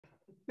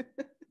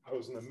I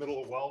was in the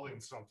middle of welding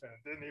something.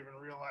 I didn't even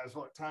realize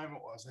what time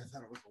it was. I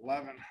thought it was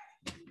 11.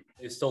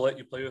 They still let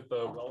you play with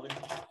the welding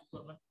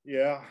equipment?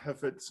 Yeah,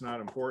 if it's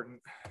not important.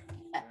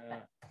 Yeah.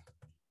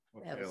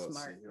 Okay,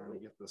 let's see. Let me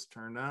get this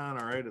turned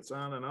on. All right, it's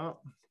on and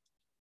up.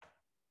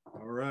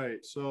 All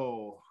right,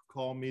 so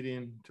call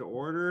meeting to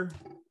order.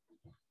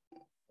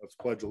 Let's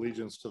pledge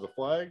allegiance to the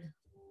flag.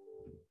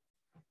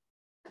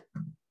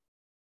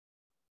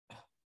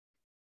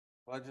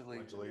 Pledge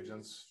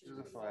allegiance to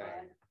the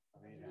flag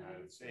of the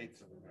United States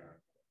of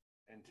America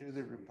and to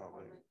the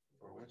republic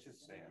for which it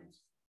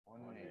stands,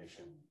 one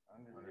nation,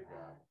 under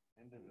God,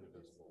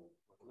 indivisible,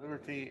 with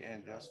liberty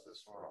and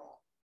justice for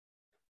all.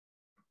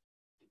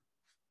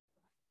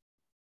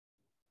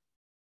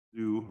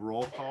 Do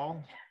roll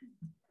call.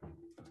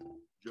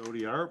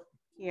 Jody Arp.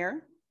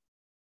 Here.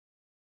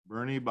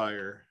 Bernie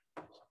Byer.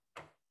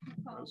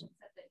 Said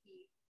that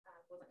he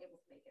wasn't able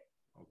to make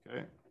it.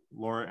 Okay.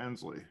 Laura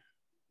Ensley.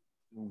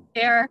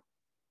 Here.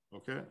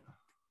 Okay.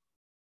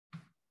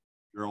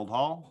 Gerald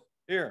Hall.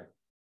 Here.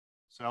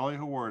 Sally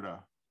Hawarda,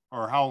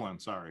 or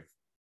Howland, sorry.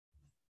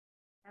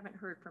 Haven't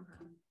heard from her.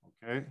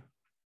 Okay.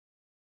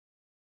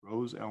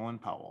 Rose Ellen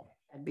Powell.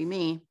 That'd be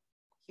me.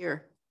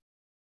 Here.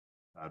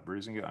 Todd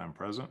Breezinga, I'm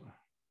present.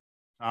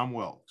 Tom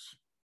Wilkes.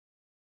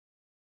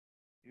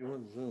 You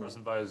on Zoom.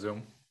 Present via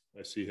Zoom.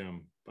 I see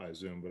him by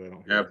Zoom, but I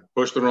don't. Yeah,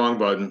 push the wrong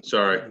button.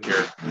 Sorry.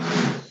 Here.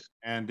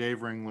 And Dave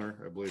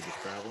Ringler, I believe, is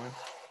traveling.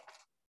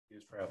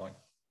 He's traveling.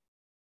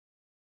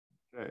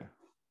 Okay.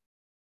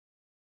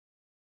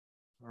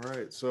 All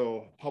right,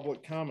 so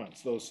public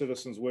comments. Those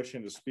citizens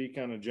wishing to speak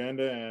on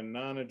agenda and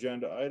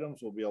non-agenda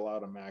items will be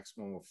allowed a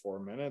maximum of 4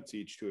 minutes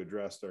each to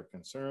address their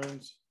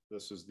concerns.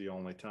 This is the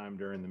only time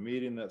during the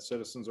meeting that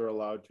citizens are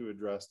allowed to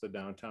address the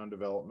Downtown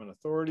Development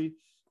Authority.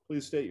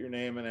 Please state your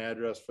name and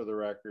address for the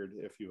record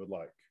if you would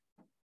like.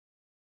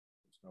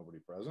 There's nobody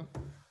present.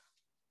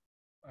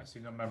 I see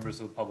no members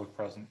of the public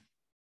present.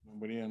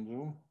 Nobody on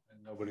Zoom?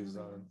 And nobody's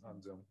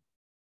on Zoom.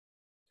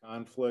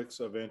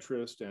 Conflicts of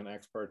interest and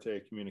ex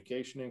parte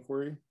communication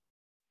inquiry.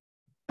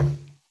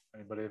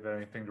 Anybody have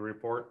anything to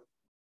report?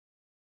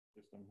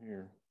 Yes, I'm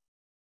here.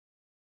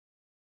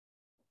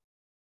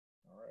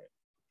 All right.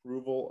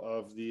 Approval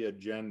of the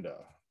agenda.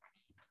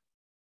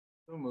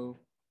 So move.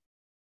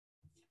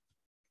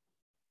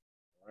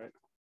 All right.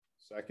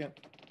 Second.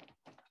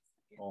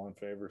 All in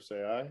favor,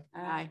 say aye.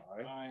 Aye.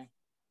 Aye.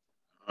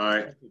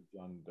 Aye.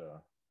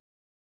 Agenda.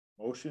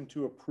 Motion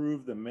to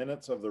approve the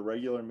minutes of the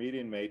regular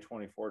meeting, May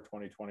 24,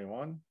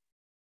 2021.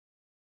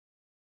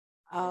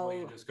 Well,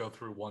 you Oh, just go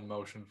through one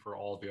motion for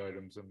all the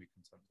items in the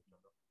consent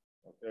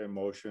agenda. Okay,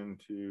 motion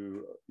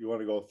to, you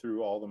want to go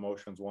through all the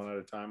motions one at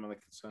a time on the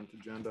consent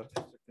agenda?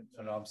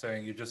 No, I'm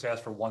saying you just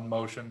asked for one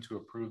motion to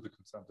approve the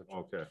consent agenda.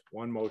 Okay,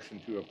 one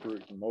motion to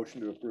approve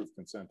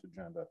consent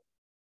agenda.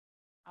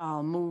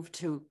 I'll move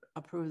to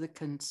approve the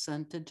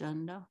consent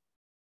agenda.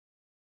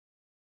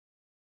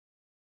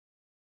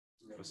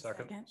 A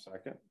second.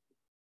 Second.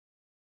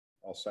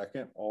 I'll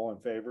second. All in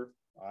favor?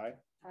 Aye.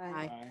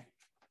 Aye.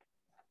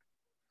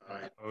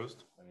 Aye.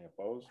 Opposed? Any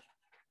opposed?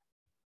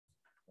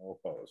 No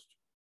opposed.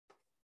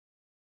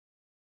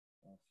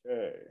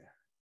 Okay.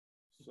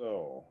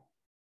 So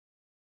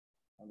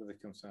under the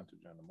consent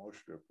agenda,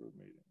 motion to approve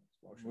meetings.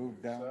 Motion Move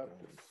to down. accept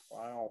and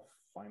file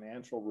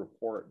financial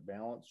report,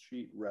 balance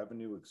sheet,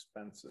 revenue,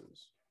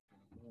 expenses.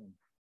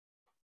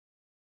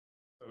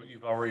 So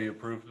you've already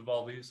approved of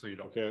all these, so you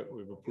don't. Okay,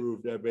 we've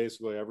approved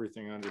basically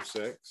everything under 6.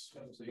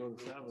 So you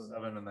approve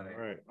 7 and then 8.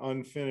 All right,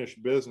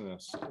 unfinished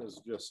business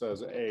is just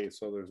says A,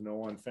 so there's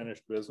no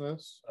unfinished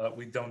business.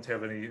 We don't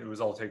have any, it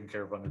was all taken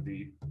care of under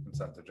the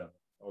consent agenda.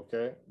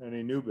 Okay,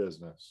 any new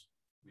business?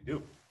 We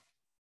do.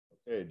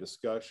 Okay,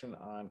 discussion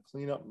on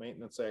cleanup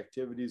maintenance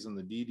activities in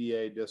the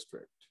DDA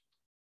district.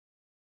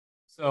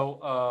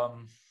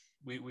 So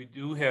we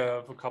do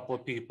have a couple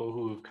of people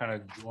who have kind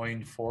of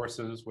joined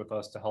forces with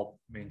us to help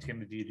maintain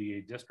the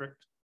DDA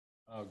district.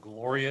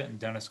 Gloria and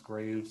Dennis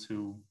Graves,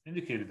 who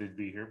indicated they'd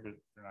be here, but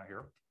they're not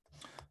here.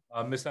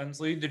 Ms.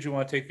 Ensley, did you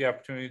want to take the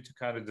opportunity to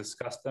kind of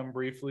discuss them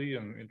briefly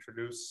and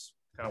introduce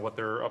kind of what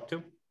they're up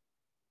to?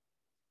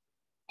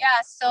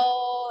 Yeah,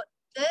 so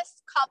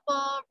this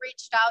couple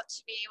reached out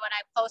to me when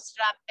I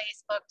posted on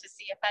Facebook to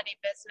see if any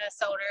business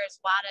owners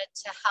wanted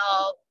to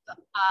help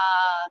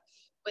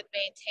with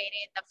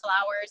maintaining the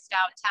flowers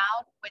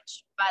downtown,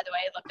 which, by the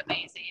way, look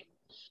amazing.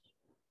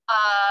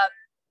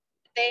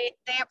 They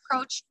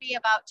approached me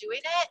about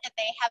doing it, and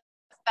they have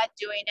been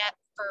doing it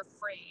for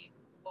free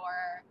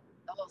for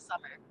the whole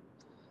summer.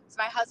 So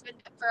my husband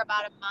did it for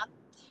about a month,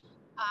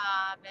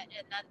 and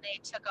then they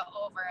took it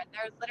over, and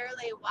they're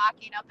literally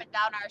walking up and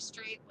down our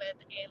street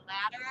with a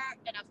ladder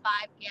and a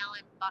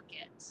 5-gallon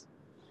bucket.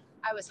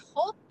 I was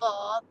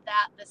hopeful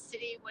that the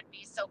city would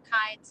be so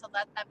kind to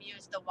let them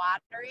use the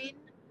watering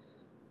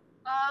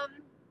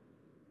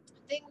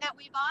thing that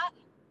we bought.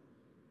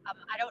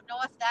 I don't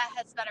know if that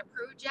has been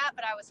approved yet,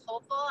 but I was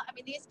hopeful. I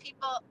mean, these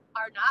people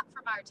are not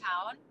from our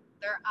town.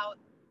 They're out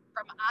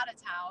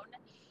of town.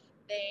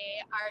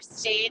 They are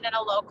staying in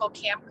a local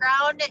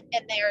campground,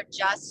 and they're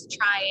just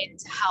trying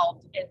to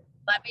help and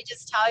let me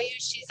just tell you,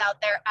 she's out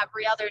there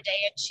every other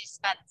day and she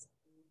spends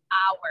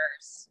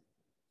hours.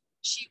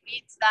 She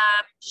weeds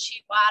them,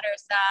 she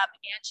waters them,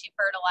 and she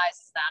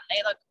fertilizes them.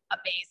 They look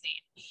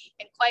amazing.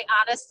 And quite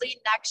honestly,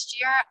 next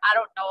year, I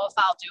don't know if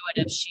I'll do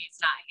it if she's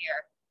not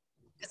here.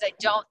 Because I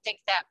don't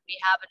think that we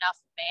have enough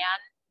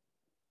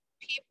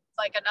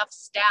enough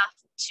staff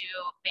to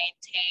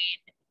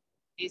maintain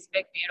these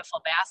big,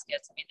 beautiful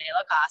baskets. I mean, they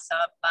look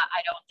awesome, but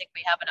I don't think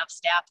we have enough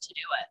staff to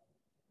do it.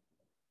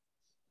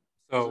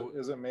 So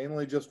Is it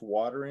mainly just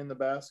watering the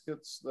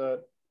baskets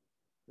that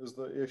is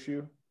the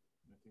issue?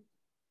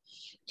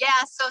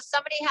 Yeah, so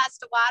somebody has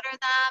to water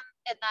them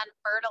and then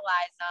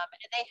fertilize them,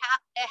 and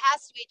it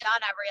has to be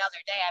done every other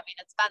day. I mean,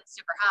 it's been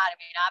super hot. I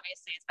mean,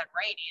 obviously it's been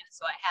raining,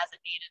 so it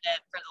hasn't needed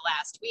it for the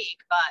last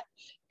week. But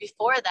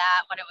before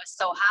that, when it was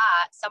so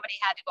hot, somebody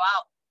had to go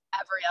out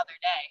every other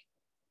day,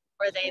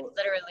 or they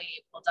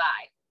literally will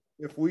die.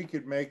 If we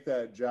could make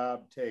that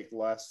job take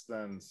less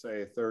than,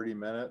 say, 30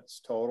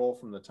 minutes total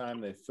from the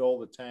time they fill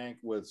the tank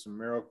with some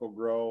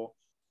Miracle-Gro,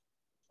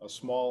 a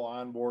small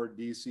onboard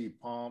DC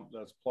pump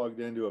that's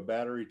plugged into a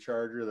battery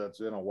charger that's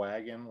in a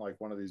wagon, like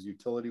one of these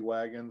utility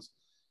wagons,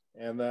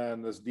 and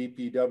then this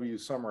DPW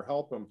summer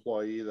help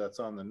employee that's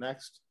on the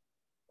next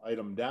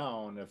item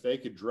down, if they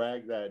could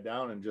drag that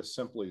down and just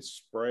simply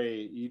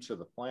spray each of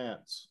the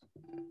plants,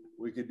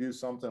 we could do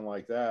something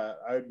like that.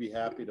 I'd be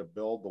happy to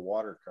build the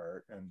water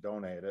cart and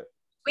donate it.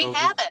 We So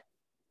have it.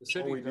 the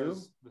city we do?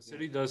 does. The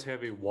city does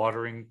have a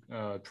watering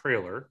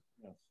trailer.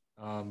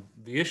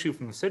 The issue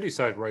from the city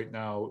side right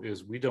now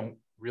is we don't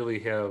really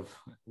have.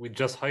 We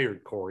just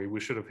hired Corey.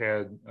 We should have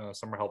had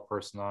summer help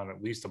person on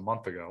at least a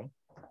month ago.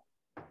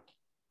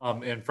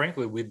 And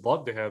frankly, we'd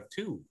love to have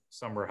 2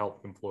 summer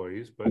help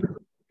employees, but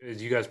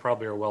as you guys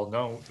probably are well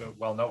know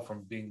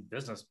from being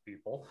business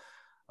people,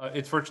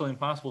 it's virtually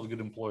impossible to get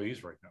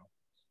employees right now.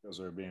 Because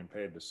they're being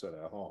paid to sit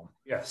at home.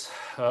 Yes,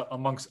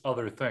 amongst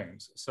other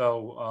things.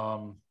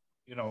 So,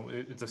 you know,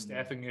 it's a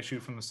staffing issue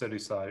from the city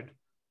side.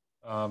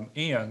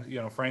 And,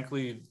 you know,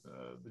 frankly,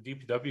 the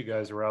DPW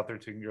guys are out there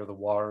taking care of the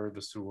water,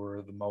 the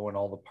sewer, the mowing,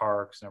 all the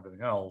parks and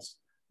everything else.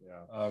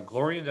 Yeah.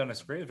 Gloria and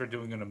Dennis Graves are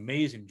doing an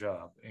amazing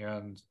job,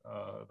 and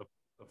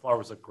the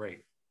flowers look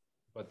great.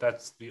 But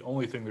that's the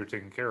only thing they're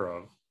taking care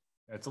of.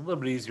 And it's a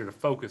little bit easier to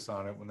focus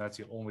on it when that's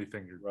the only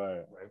thing you're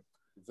Right. right.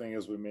 The thing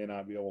is, we may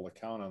not be able to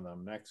count on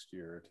them next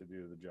year to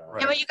do the job.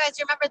 Right. Yeah, but you guys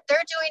remember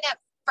they're doing it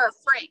for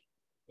free.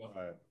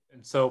 Right.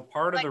 And so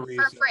part of the For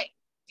reason. free.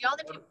 The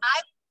only people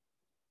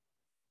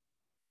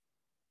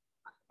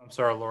I'm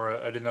sorry,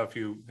 Laura. I didn't know if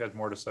you had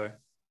more to say.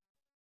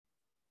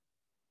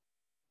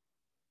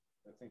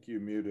 I think you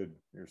muted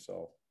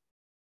yourself.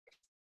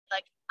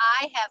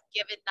 I have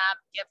given them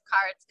gift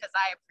cards because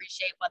I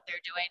appreciate what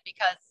they're doing,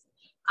 because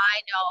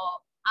I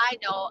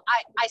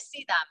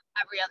see them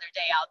every other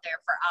day out there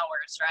for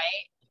hours,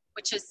 right?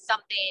 Which is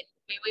something,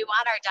 I mean, we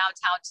want our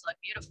downtown to look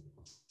beautiful.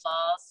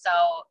 So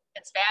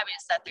it's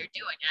fabulous that they're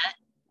doing it.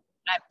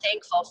 And I'm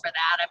thankful for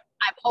that.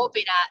 I'm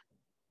hoping that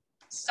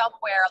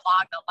somewhere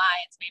along the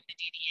lines, maybe the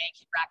DDA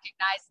can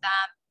recognize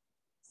them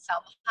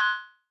somehow.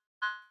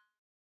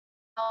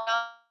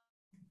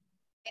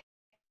 They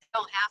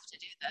don't have to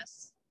do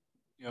this.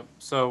 Yep.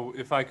 So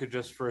if I could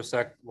just for a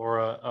sec,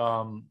 Laura,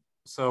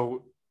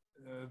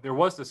 there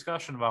was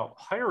discussion about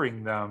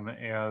hiring them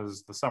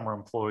as the summer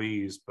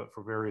employees, but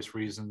for various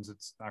reasons,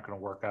 it's not going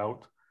to work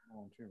out.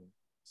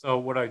 So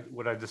what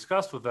I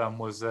discussed with them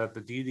was that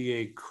the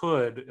DDA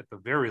could, at the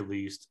very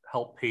least,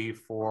 help pay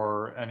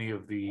for any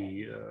of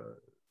the,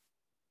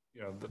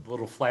 the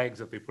little flags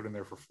that they put in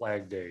there for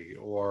Flag Day,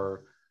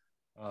 or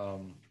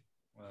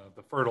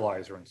the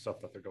fertilizer and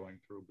stuff that they're going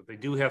through. But they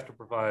do have to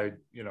provide,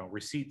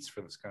 receipts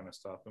for this kind of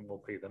stuff, and we'll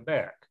pay them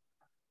back.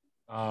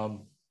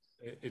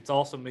 It's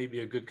also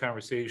maybe a good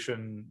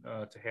conversation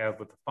to have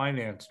with the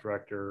finance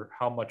director,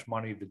 how much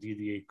money the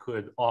DDA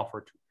could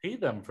offer to pay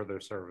them for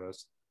their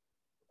service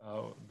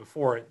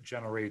before it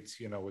generates,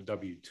 a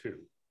W-2.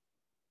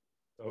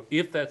 So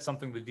if that's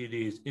something the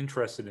DDA is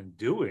interested in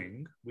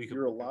doing,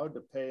 You're allowed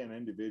to pay an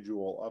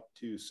individual up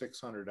to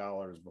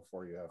 $600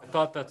 before you have. I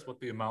thought that's what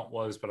the amount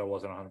was, but I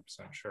wasn't 100%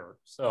 sure.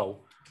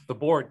 So the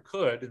board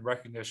could, in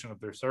recognition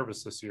of their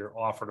service this year,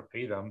 offer to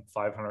pay them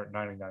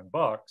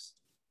 $599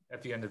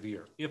 at the end of the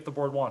year, if the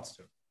board wants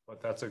to.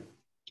 But that's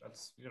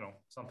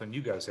something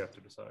you guys have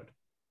to decide.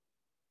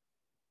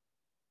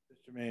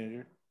 Mr.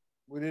 Manager,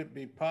 would it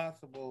be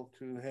possible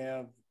to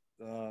have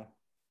the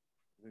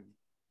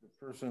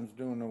person's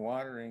doing the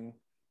watering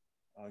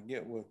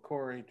get with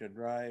Corey to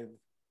drive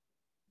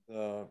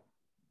the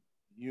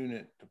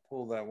unit to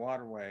pull that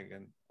water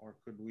wagon? Or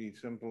could we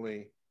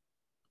simply,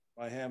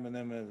 by having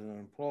them as an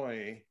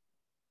employee,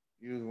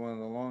 use one of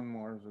the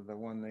lawnmowers or the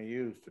one they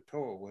use to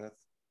tow it with?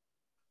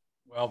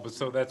 Well, but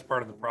so that's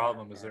part of the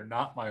problem, is they're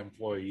not my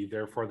employee,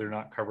 therefore they're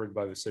not covered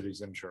by the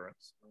city's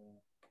insurance.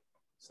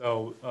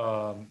 So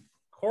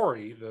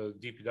Corey, the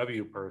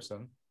DPW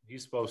person,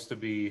 he's supposed to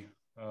be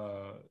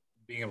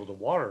being able to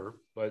water,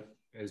 but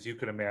as you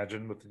can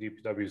imagine, with the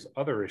DPW's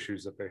other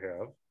issues that they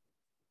have,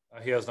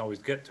 he doesn't always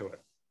get to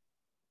it.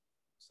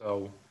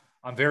 So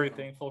I'm very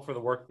thankful for the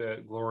work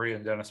that Gloria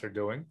and Dennis are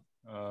doing.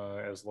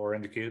 As Laura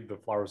indicated, the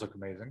flowers look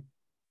amazing.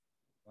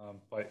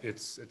 But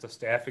it's a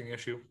staffing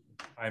issue,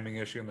 timing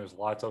issue, and there's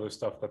lots of other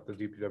stuff that the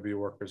DPW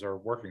workers are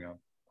working on.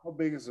 How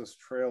big is this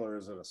trailer?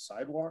 Is it a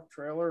sidewalk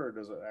trailer or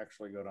does it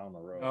actually go down the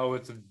road? Oh,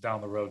 it's a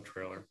down the road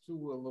trailer. A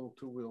little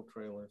two-wheel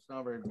trailer. It's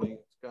not very big.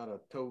 It's got a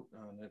tote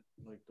on it,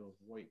 like those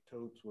white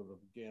totes with a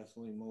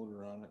gasoline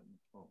motor on it.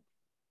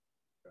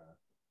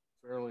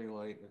 Fairly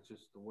light. It's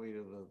just the weight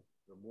of the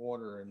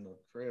water in the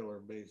trailer,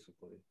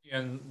 basically.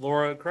 And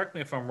Laura, correct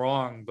me if I'm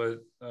wrong,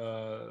 but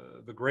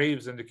the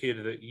Graves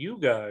indicated that you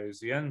guys,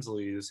 the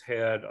Ensleys,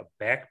 had a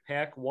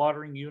backpack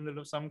watering unit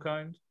of some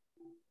kind.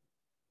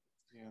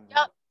 Yeah.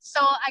 Yep. So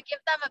I give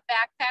them a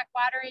backpack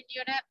watering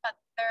unit, but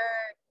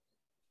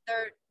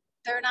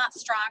they're not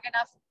strong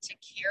enough to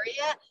carry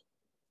it.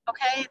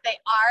 Okay, they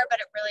are, but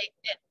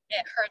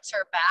it hurts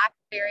her back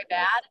very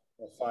bad.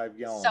 A 5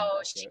 gallon. So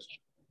bucket.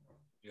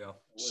 Yeah.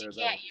 She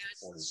can't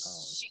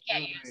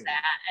use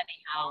that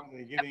anyhow. How are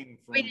they getting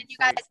from Wait, did you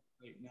guys?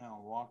 right now,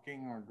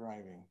 walking or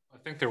driving? I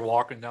think they're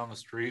walking down the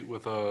street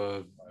with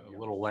a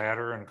little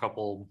ladder and a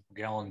couple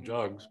gallon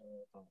jugs.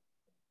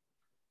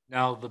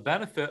 Now, the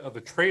benefit of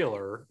the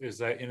trailer is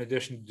that in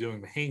addition to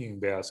doing the hanging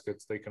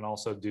baskets, they can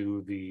also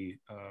do the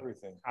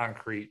Everything.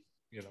 concrete,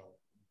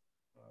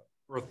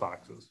 earth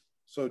boxes.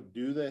 So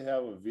do they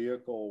have a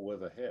vehicle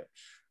with a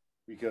hitch?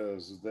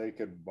 Because they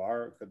could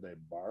they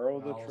borrow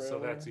the trailer? So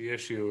that's the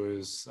issue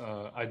is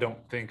I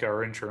don't think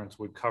our insurance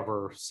would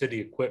cover city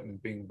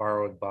equipment being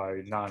borrowed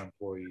by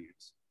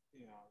non-employees.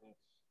 Yeah,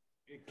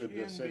 Could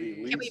the city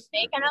Can we lease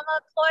make the an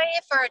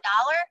employee for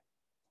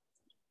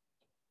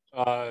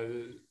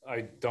 $1?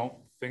 I don't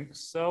think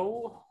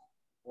so.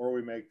 or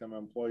we make them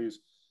employees.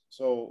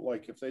 So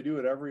like if they do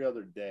it every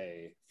other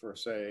day for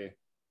say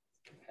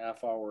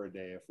half hour a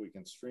day, if we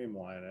can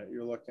streamline it,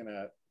 you're looking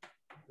at,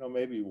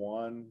 maybe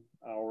 1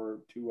 hour,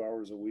 2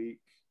 hours a week,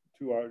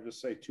 2 hours,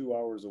 just say 2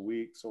 hours a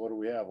week. So what do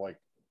we have? Like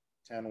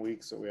 10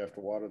 weeks that we have to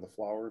water the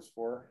flowers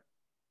for.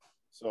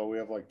 So we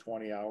have like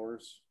 20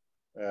 hours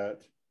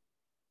at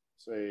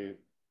say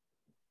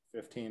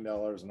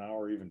 $15 an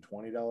hour, even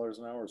 $20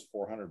 an hour is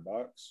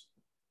 $400.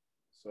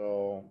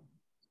 So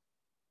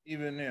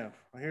even if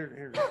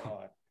here's a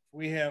thought,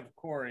 we have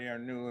Corey, our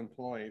new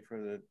employee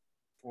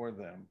for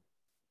them,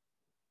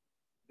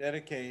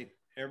 dedicate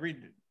every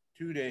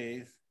 2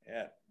 days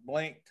at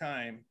blank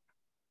time,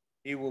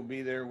 he will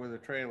be there with a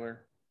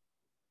trailer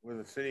with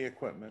the city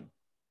equipment.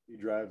 he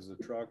drives the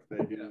truck, they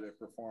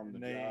perform the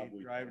job.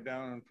 They drive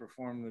down and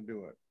perform to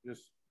do it.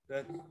 Just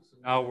that.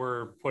 Now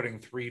we're putting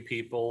 3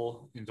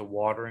 people into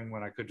watering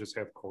when I could just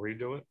have Corey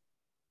do it.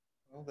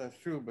 Well, that's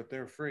true, but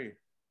they're free.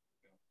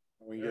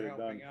 We get it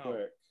done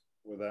quick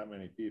with that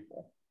many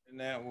people. And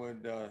that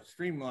would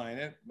streamline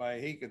it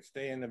he could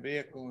stay in the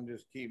vehicle and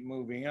just keep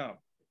moving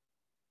up.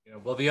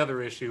 Well, the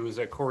other issue is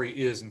that Corey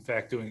is in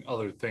fact doing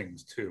other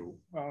things too.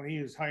 Well, he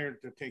is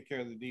hired to take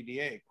care of the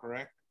DDA,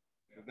 correct?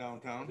 The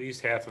downtown? At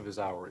least half of his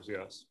hours,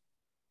 yes.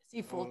 Is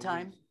he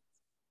full-time?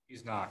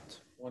 He's not.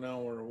 1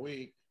 hour a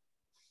week,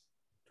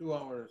 2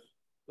 hours.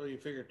 So you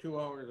figure 2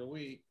 hours a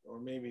week, or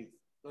maybe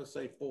let's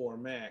say 4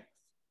 max,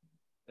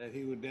 that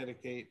he would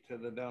dedicate to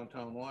the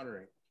downtown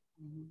watering.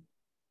 Mhm.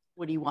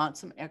 Would he want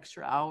some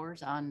extra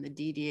hours on the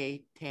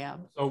DDA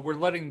tab? So we're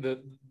letting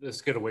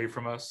this get away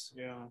from us.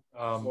 Yeah.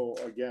 So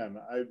again,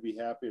 I'd be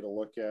happy to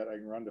look at, I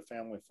can run to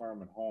Family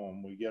Farm and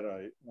Home. We get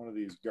one of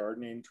these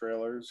gardening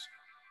trailers.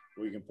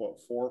 We can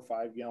put 4 or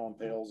 5 gallon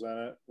pails in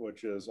it,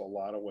 which is a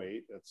lot of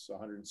weight. It's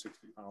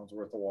 160 pounds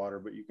worth of water,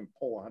 but you can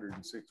pull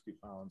 160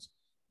 pounds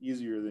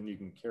easier than you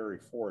can carry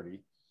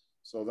 40.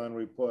 So then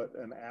we put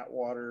an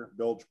Atwater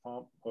bilge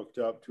pump hooked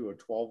up to a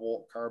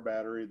 12-volt car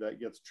battery that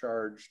gets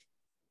charged,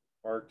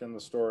 parked in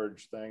the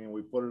storage thing, and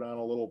we put it on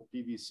a little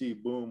PVC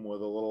boom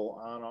with a little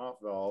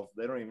on-off valve.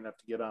 They don't even have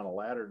to get on a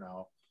ladder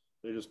now.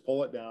 They just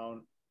pull it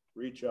down,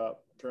 reach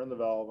up, turn the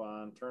valve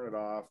on, turn it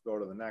off, go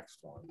to the next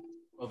one.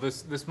 Well,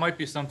 this might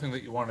be something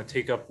that you want to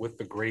take up with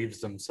the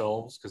Graves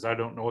themselves, because I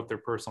don't know what their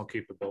personal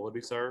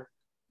capabilities are.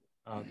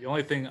 The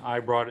only thing I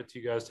brought it to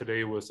you guys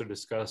today was to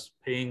discuss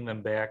paying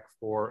them back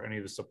for any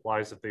of the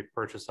supplies that they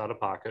purchased out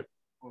of pocket.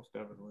 Most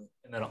definitely.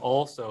 And then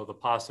also the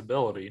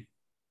possibility,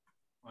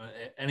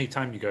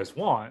 anytime you guys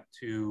want,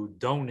 to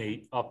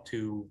donate up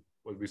to,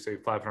 what we say,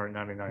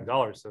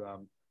 $599 to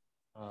them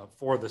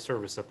for the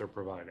service that they're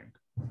providing.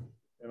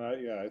 And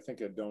I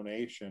think a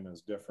donation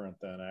is different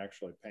than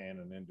actually paying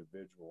an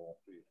individual.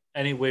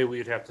 Anyway,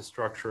 we'd have to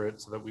structure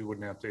it so that we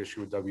wouldn't have to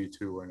issue a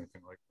W-2 or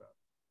anything like that.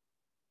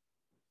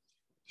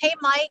 Hey,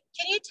 Mike,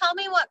 can you tell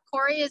me what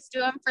Corey is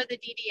doing for the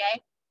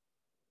DDA?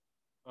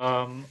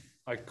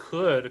 I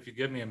could, if you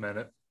give me a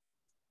minute.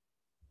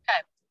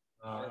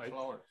 Okay.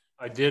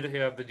 I did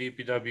have the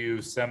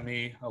DPW send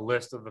me a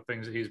list of the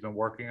things that he's been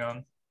working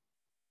on.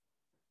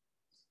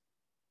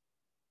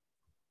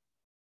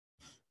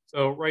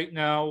 So right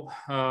now,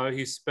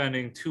 he's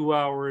spending 2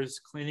 hours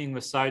cleaning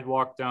the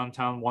sidewalk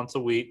downtown once a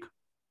week.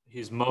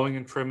 He's mowing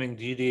and trimming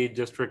DDA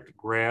district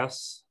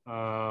grass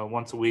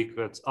once a week.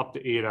 That's up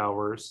to 8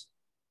 hours.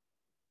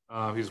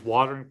 He's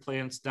watering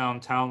plants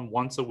downtown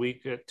once a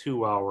week at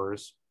 2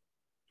 hours.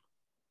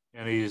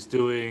 And he's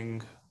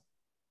doing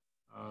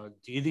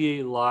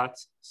DDA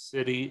lots,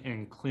 city,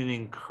 and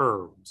cleaning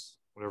curbs,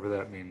 whatever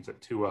that means,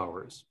 at 2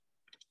 hours.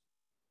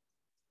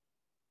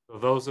 So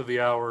those are the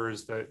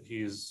hours that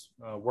he's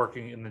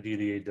working in the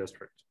DDA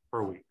district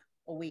per week.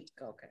 A week,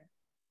 okay.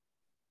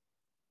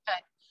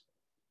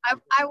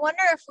 I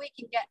wonder if we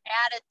can get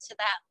added to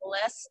that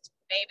list,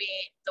 maybe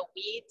the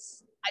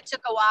weeds. I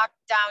took a walk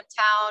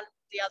downtown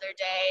the other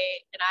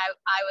day and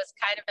I was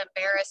kind of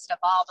embarrassed of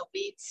all the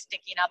weeds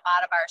sticking up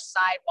out of our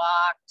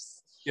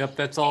sidewalks. Yep,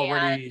 that's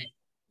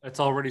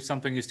already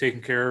something he's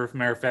taken care of.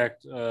 Matter of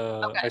fact,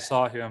 I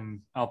saw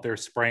him out there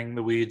spraying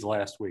the weeds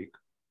last week.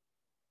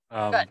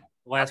 Good.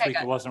 Last week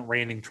good. It wasn't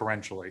raining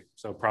torrentially,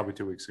 so probably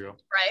 2 weeks ago.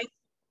 Right.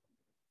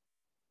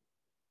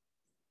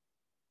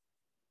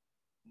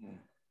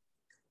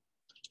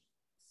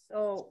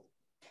 So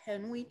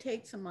can we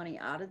take some money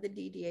out of the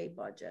DDA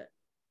budget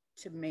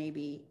to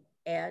maybe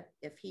add,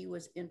 if he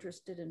was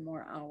interested in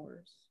more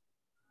hours?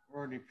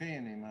 We're already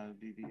paying him out of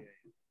DDA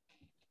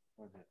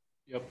budget.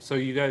 Yep, so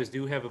you guys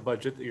do have a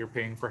budget that you're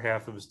paying for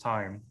half of his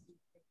time.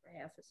 For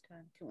half his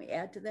time. Can we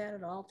add to that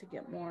at all to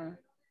get more?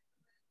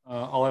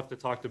 I'll have to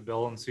talk to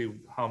Bill and see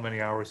how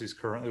many hours he's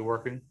currently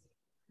working.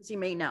 Because he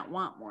may not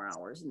want more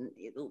hours. And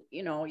it'll,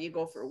 you know, you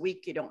go for a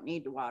week, you don't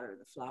need to water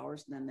the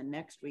flowers. And then the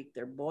next week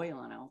they're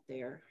boiling out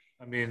there.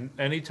 I mean,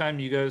 anytime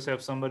you guys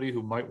have somebody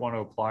who might want to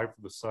apply for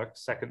the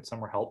second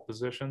summer help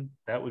position,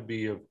 that would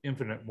be of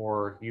infinite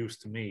more use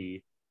to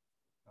me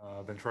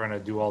than trying to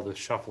do all this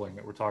shuffling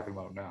that we're talking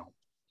about now.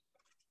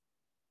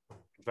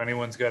 If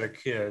anyone's got a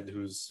kid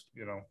who's,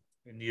 you know,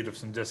 in need of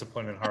some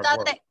discipline and hard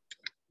work.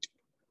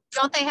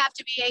 Don't they have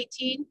to be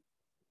 18?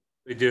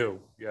 They do,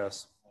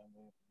 yes. They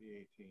have to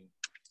be 18.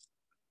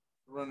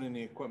 Running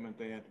the equipment,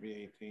 they have to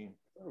be 18.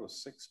 It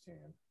was 16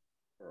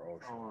 for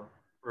OSHA. Or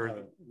For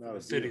not the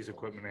a city's vehicle.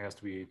 equipment, it has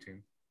to be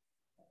 18.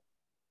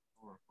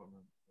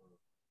 equipment.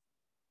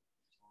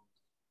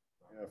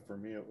 Yeah, for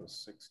me, it was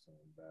 16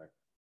 back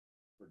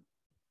for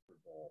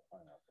Ball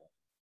Pineapple.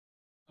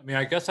 I mean,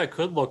 I guess I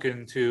could look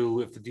into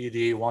if the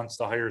DDA wants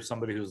to hire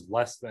somebody who's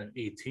less than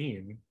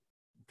 18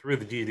 through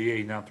the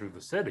DDA, not through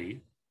the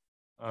city.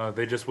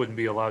 They just wouldn't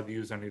be allowed to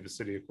use any of the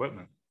city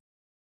equipment.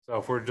 So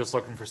if we're just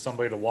looking for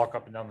somebody to walk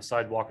up and down the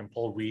sidewalk and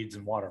pull weeds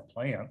and water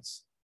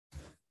plants,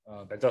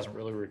 that doesn't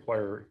really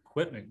require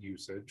equipment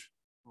usage.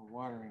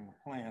 Watering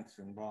plants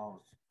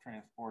involves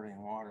transporting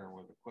water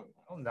with equipment.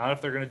 Well, not if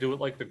they're going to do it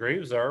like the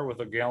Graves are with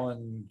a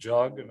gallon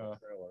jug and a,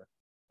 Trailer.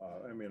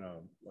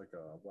 Like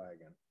a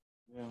wagon.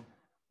 Yeah,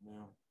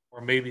 yeah.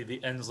 or maybe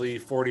the Ensley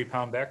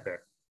 40-pound backpack.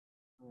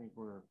 I think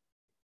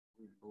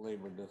we've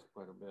belabored this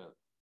quite a bit.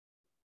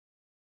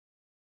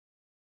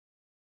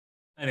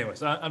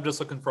 Anyways, I'm just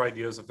looking for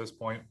ideas at this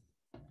point.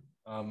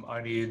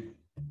 I need,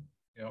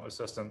 you know,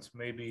 assistance.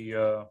 Maybe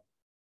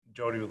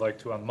Jody would like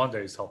to on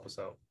Mondays help us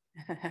out.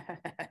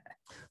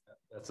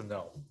 That's a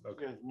no.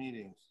 Okay. Good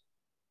meetings.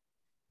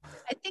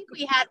 I think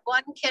we had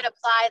one kid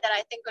apply that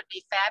I think would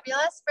be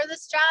fabulous for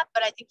this job,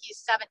 but I think he's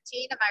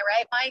 17. Am I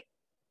right, Mike?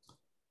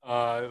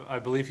 I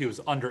believe he was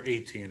under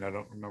 18. I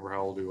don't remember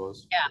how old he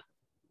was. Yeah.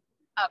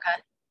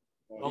 Okay.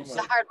 Well, He's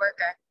a hard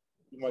worker.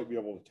 you might be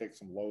able to take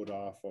some load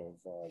off of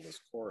this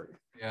quarry.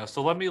 Yeah,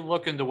 so let me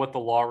look into what the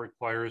law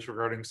requires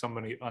regarding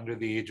somebody under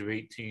the age of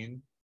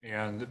 18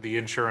 and the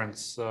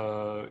insurance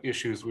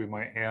issues we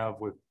might have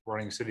with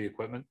running city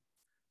equipment.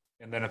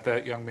 And then if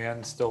that young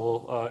man's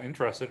still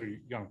interested, or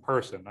young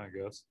person, I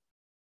guess,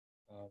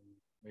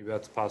 maybe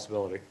that's a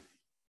possibility.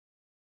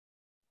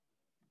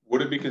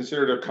 Would it be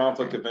considered a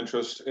conflict of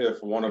interest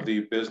if one of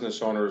the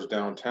business owners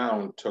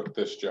downtown took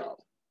this job?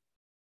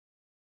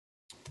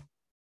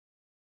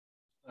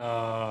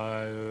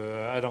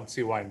 I don't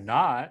see why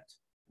not.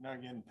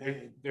 Not getting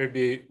paid. There'd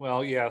be,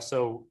 well, yeah,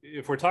 so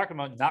if we're talking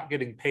about not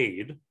getting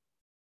paid,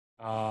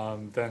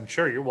 then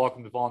sure, you're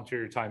welcome to volunteer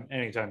your time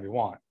anytime you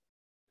want.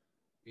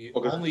 The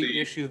Okay. only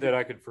issue that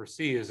I could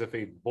foresee is if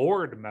a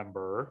board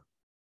member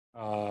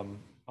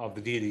of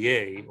the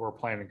DDA or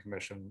planning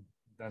commission,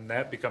 then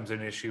that becomes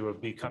an issue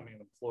of becoming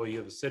an employee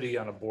of the city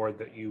on a board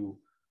that you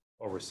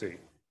oversee.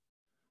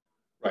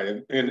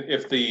 Right, and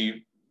if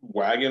the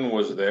wagon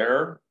was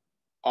there,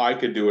 I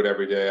could do it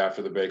every day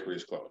after the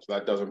bakery's closed.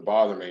 That doesn't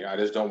bother me. I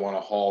just don't want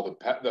to haul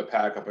the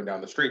pack up and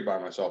down the street by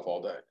myself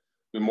all day.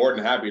 Be more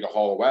than happy to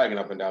haul a wagon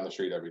up and down the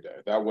street every day.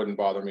 That wouldn't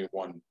bother me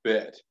one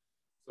bit.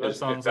 So that If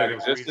sounds that like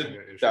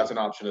existed, that's an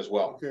option as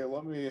well. Okay,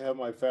 let me have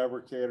my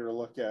fabricator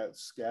look at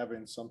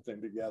scabbing something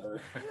together.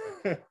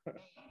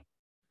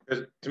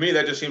 'Cause to me,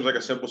 that just seems like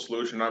a simple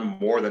solution. I'm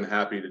more than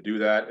happy to do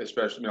that,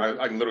 especially,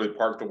 I can literally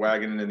park the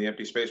wagon in the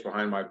empty space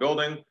behind my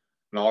building,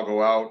 and I'll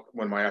go out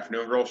when my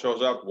afternoon girl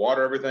shows up,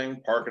 water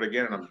everything, park it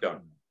again, and I'm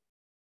done.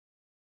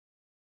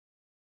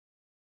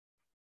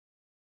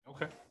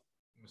 Okay.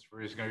 Mr.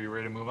 Reed's gonna be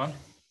ready to move on?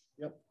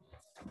 Yep.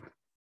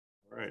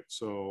 All right,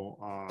 so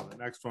the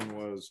next one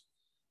was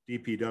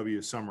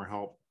DPW summer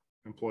help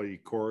employee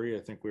Corey.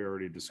 I think we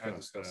already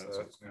discussed that, discussed so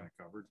that, it's kind of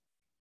covered.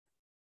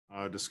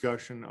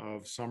 Discussion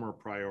of summer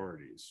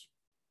priorities.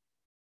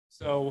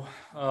 So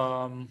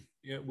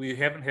yeah, we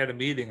haven't had a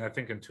meeting, I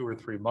think, in 2 or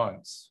 3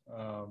 months.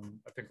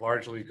 I think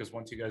largely because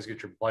once you guys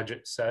get your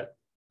budget set,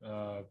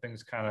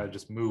 things kind of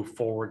just move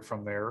forward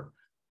from there.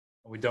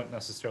 We don't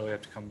necessarily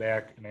have to come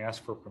back and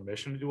ask for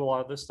permission to do a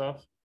lot of this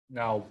stuff.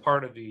 Now,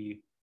 part of the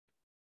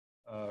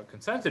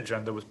consent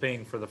agenda was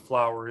paying for the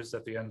flowers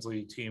that the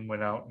Ensley team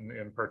went out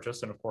and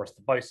purchased, and of course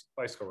the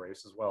bicycle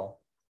race as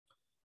well.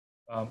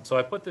 So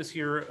I put this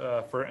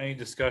here for any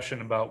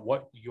discussion about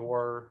what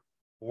your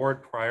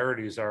board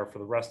priorities are for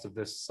the rest of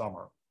this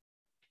summer.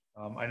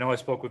 I know I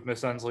spoke with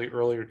Miss Ensley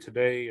earlier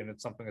today, and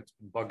it's something that's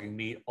been bugging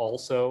me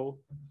also,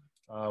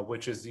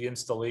 which is the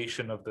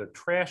installation of the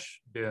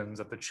trash bins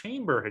that the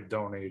chamber had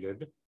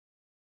donated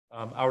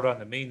out on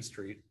the main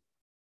street.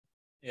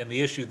 And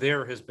the issue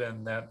there has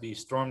been that the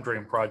storm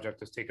drain project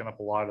has taken up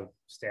a lot of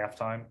staff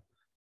time.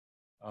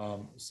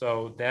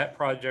 So that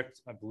project,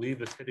 I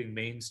believe, is hitting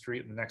Main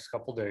Street in the next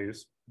couple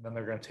days. And then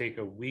they're going to take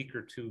a week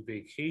or two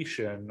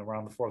vacation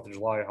around the 4th of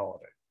July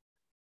holiday.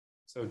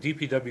 So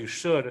DPW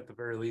should, at the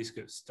very least,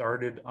 get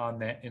started on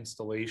that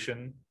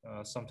installation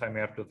sometime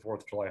after the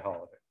 4th of July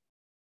holiday.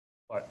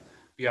 But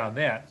beyond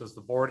that, does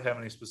the board have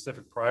any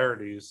specific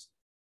priorities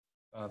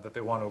that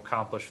they want to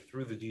accomplish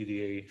through the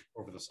DDA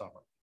over the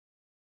summer?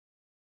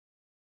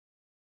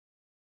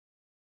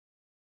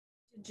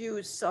 Did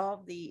you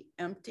solve the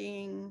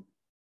emptying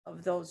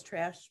of those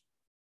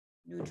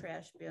new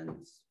trash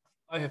bins?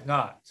 I have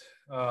not.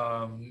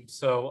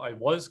 So I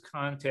was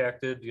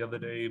contacted the other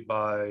day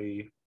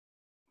by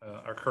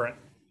our current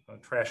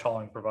trash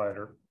hauling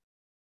provider,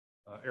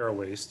 Aero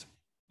Waste,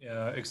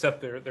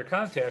 except their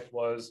contact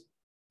was,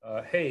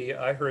 hey,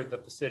 I heard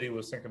that the city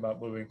was thinking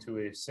about moving to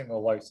a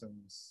single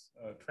license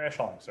trash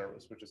hauling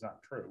service, which is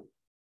not true.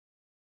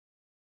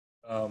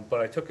 But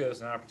I took it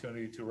as an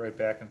opportunity to write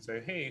back and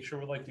say, hey, sure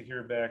would like to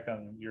hear back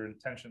on your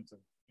intentions of,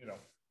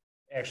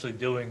 actually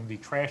doing the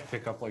trash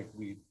pickup like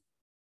we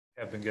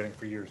have been getting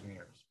for years and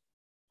years.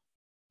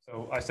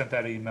 So I sent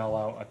that email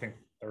out, I think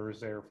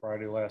Thursday or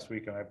Friday last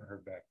week, and I haven't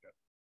heard back yet.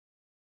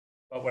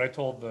 But what I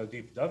told the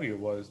DPW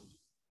was,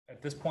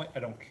 at this point, I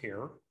don't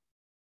care.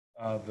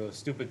 The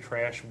stupid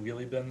trash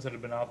wheelie bins that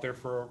have been out there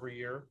for over a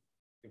year,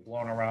 get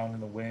blown around in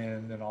the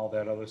wind and all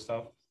that other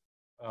stuff.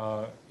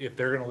 If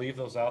they're going to leave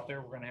those out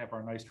there, we're going to have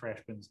our nice trash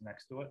bins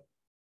next to it,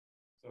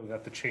 so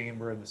that the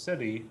chamber and the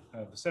city,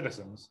 the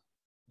citizens,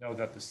 know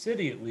that the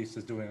city at least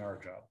is doing our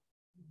job.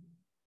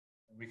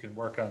 And we can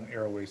work on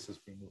Aero Waste as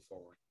we move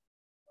forward.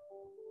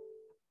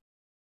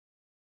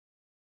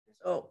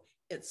 So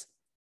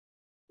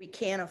we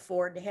can't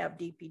afford to have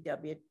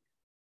DPW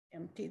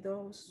empty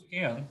those? We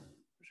can,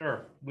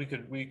 sure. We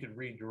could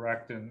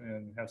redirect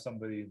and have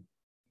somebody,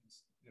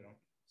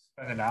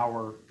 spend an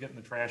hour getting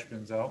the trash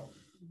bins out.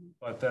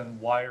 But then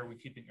why are we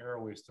keeping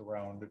Aero Waste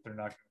around if they're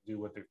not going to do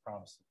what they've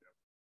promised to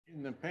do?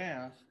 In the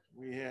past,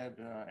 we had,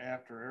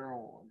 after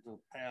the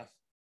past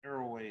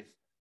Aero Waste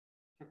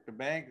took the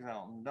bags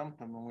out and dumped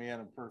them, and we had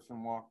a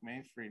person walk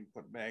Main Street and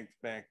put bags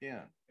back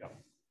in. Yeah.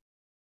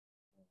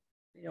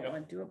 They don't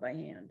want to do it by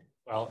hand.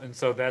 Well, and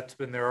so that's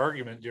been their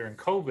argument during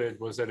COVID,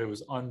 was that it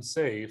was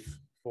unsafe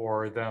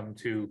for them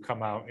to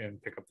come out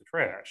and pick up the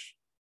trash.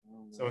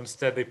 So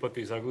instead they put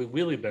these ugly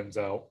wheelie bins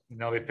out, and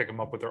now they pick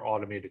them up with their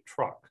automated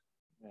truck.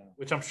 Yeah.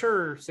 Which I'm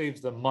sure saves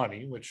them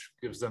money, which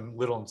gives them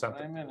little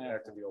incentive to go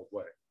back to the old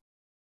way.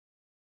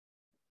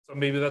 So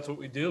maybe that's what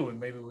we do, and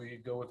maybe we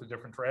go with a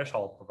different trash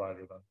haul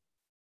provider then.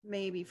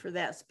 Maybe for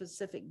that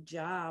specific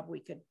job,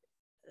 we could,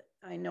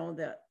 I know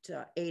that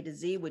A to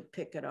Z would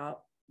pick it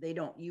up. They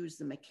don't use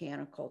the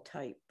mechanical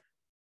type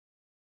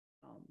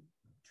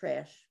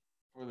trash.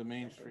 For the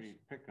Main Street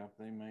pickup,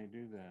 they may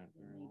do that.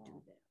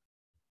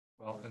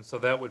 Well, and so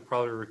that would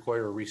probably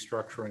require a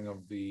restructuring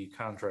of the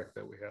contract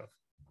that we have.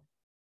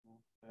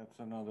 That's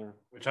another.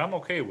 Which I'm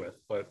okay with,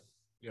 but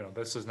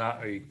this is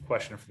not a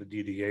question for the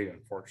DDA,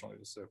 unfortunately.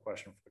 This is a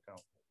question for the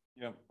council.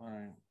 Yep, all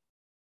right.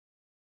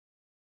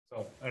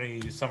 So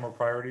any summer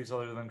priorities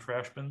other than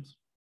trash bins?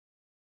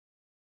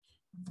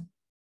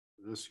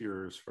 This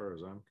year, as far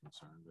as I'm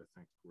concerned, I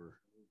think we're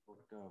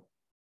booked up.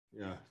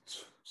 Yeah,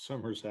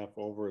 summer's half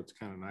over. It's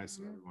kind of nice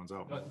that everyone's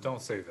out.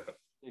 Don't say that.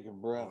 Take a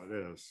breath. Oh,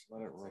 it is.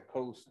 Let it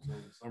coast.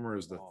 Summer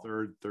is the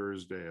third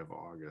Thursday of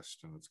August,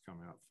 and it's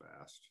coming up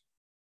fast.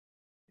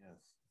 Yes.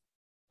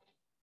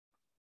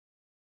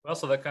 Well,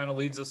 so that kind of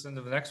leads us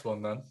into the next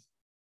one then.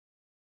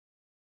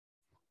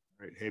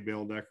 Right, hay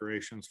bale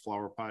decorations,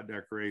 flower pot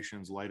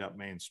decorations, light up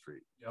Main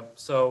Street. Yep.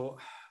 So,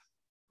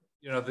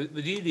 the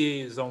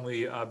DDA is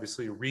only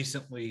obviously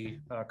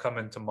recently come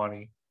into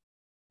money.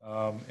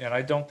 And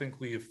I don't think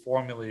we have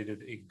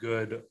formulated a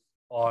good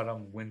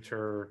autumn,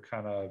 winter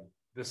kind of,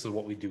 this is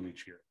what we do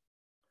each year.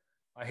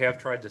 I have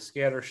tried to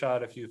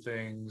scattershot a few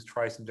things,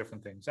 try some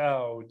different things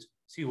out,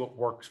 see what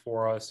works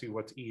for us, see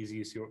what's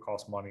easy, see what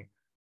costs money.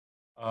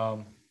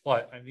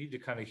 But I need to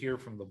kind of hear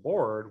from the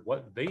board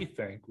what they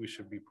think we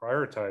should be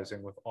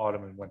prioritizing with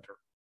autumn and winter.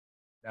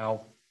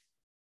 Now,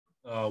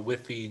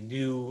 with the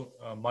new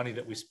money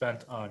that we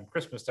spent on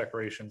Christmas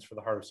decorations for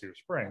the Heart of Cedar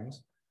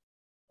Springs,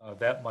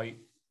 that might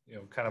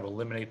kind of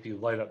eliminate the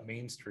light up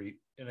Main Street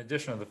in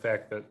addition to the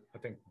fact that I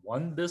think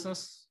one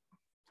business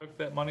took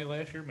that money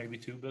last year, maybe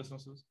two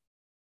businesses.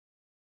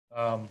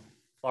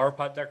 Flower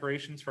pot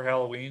decorations for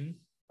Halloween.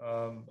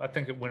 I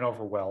think it went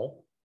over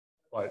well,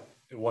 but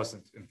it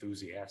wasn't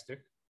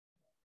enthusiastic.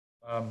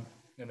 And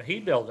the hay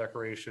bale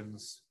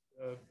decorations,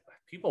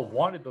 people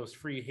wanted those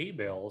free hay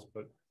bales,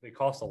 but they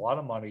cost a lot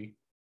of money.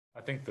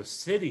 I think the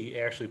city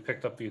actually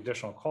picked up the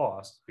additional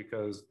cost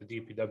because the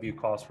DPW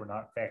costs were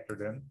not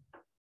factored in.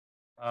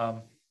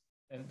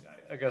 And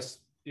I guess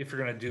if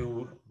you're going to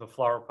do the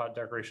flower pot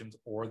decorations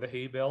or the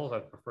hay bales,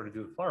 I'd prefer to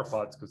do the flower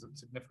pots because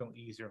it's significantly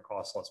easier and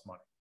costs less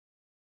money.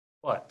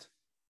 But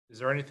is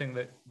there anything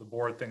that the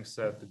board thinks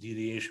that the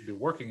DDA should be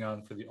working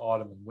on for the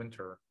autumn and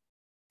winter,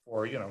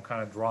 or, you know,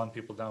 kind of drawing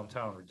people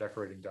downtown or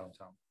decorating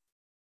downtown?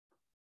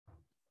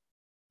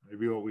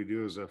 Maybe what we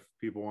do is if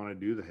people want to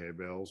do the hay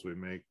bales, we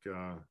make,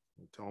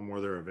 tell them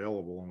where they're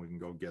available and we can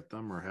go get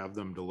them or have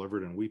them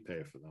delivered and we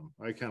pay for them.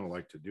 I kind of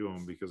like to do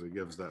them because it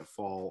gives that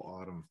fall,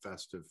 autumn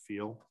festive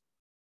feel.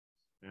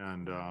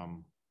 And have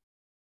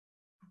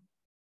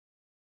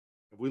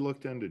we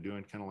looked into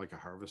doing kind of like a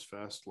harvest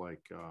fest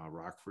like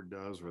Rockford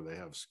does, where they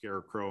have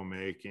scarecrow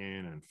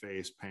making and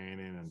face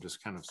painting and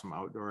just kind of some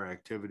outdoor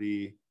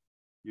activity,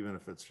 even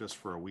if it's just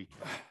for a week?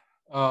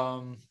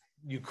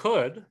 You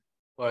could,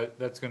 but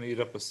that's going to eat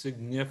up a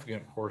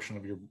significant portion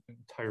of your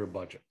entire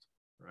budget.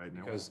 Right.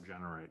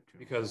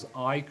 Because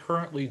I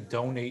currently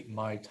donate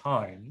my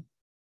time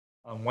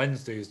on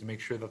Wednesdays to make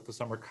sure that the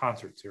summer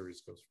concert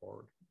series goes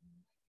forward.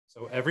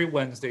 So every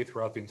Wednesday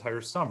throughout the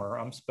entire summer,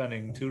 I'm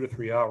spending 2 to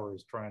 3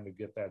 hours trying to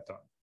get that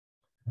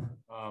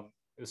done.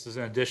 This is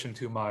in addition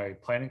to my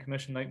planning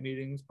commission night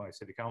meetings, my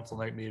city council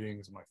night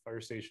meetings, my fire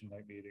station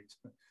night meetings.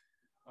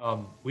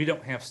 We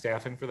don't have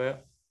staffing for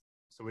that.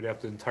 So we'd have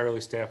to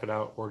entirely staff it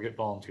out or get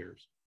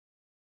volunteers.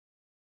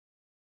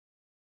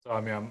 So, I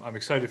mean, I'm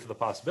excited for the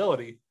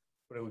possibility,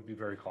 but it would be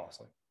very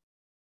costly.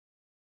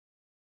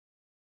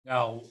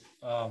 Now,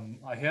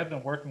 I have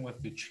been working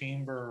with the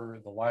chamber,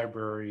 the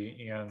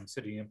library, and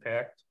City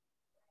Impact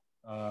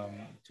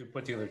to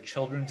put together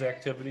children's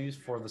activities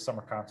for the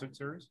summer concert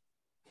series.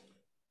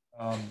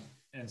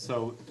 And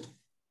so,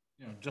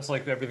 you know, just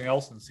like everything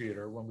else in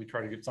theater, when we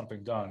try to get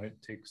something done,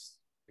 it takes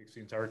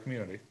the entire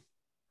community.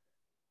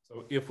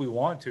 So if we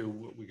want to,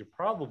 what we could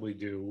probably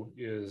do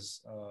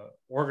is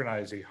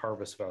organize a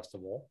harvest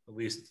festival, at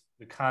least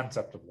the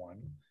concept of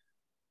one,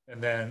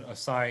 and then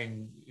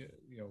assign,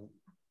 you know,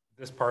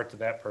 this part to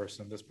that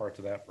person, this part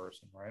to that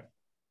person, right?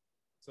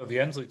 So the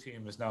Ensley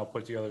team has now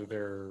put together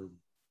their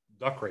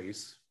duck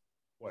race,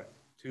 what,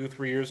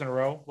 2-3 years in a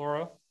row,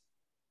 Laura?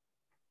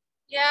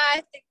 Yeah,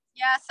 I think,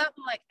 yeah,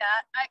 something like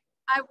that.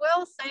 I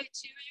will say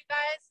to you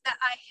guys that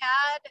I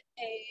had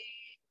a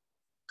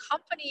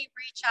company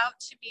reach out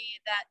to me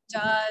that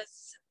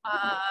does,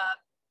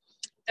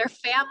 their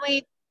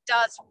family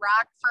does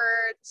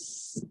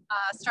Rockford's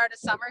start of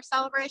summer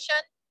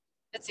celebration.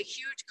 It's a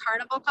huge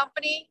carnival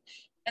company,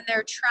 and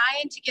they're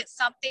trying to get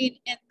something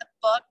in the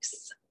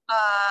books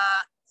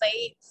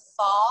late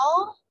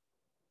fall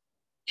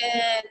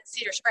in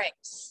Cedar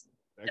Springs.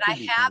 And I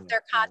have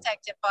their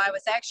contact info. I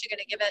was actually going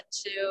to give it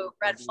to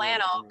Red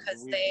Flannel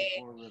because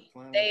they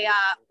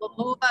will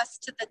move us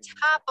to the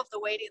top of the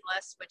waiting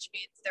list, which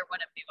means there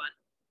wouldn't be one.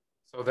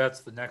 So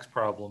that's the next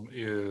problem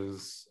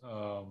is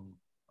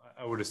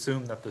I would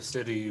assume that the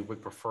city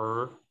would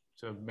prefer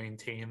to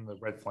maintain the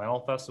Red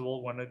Flannel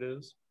Festival when it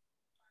is.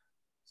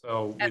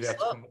 So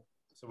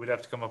we'd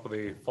have to come up with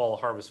a fall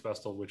harvest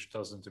festival, which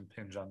doesn't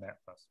impinge on that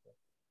festival.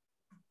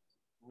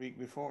 Week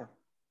before.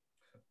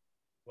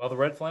 Well, the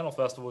Red Flannel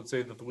Festival would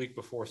say that the week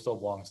before still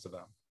belongs to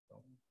them.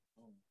 So.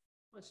 Well,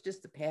 it's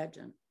just a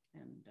pageant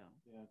and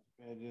yeah, it's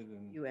a pageant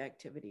and few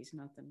activities,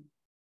 nothing.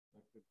 I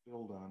could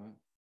build on it.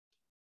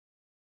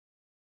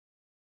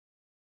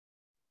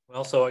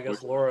 Well, so I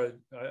guess, Laura,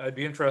 I'd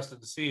be interested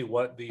to see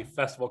what the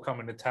festival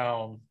coming to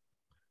town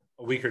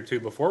a week or two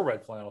before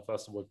Red Flannel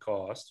Festival would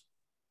cost.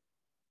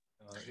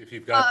 If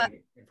you've got that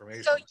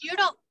information. So you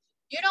don't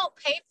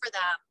pay for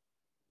them;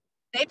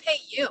 they pay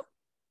you.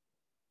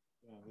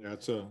 Yeah,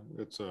 the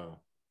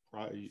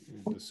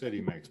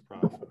city makes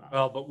profit.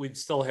 Well, but we'd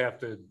still have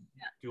to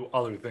do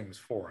other things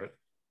for it.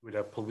 We'd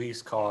have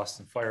police costs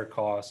and fire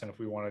costs, and if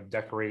we want to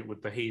decorate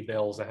with the hay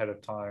bales ahead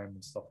of time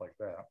and stuff like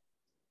that.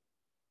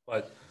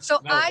 But so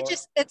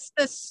it's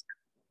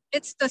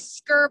the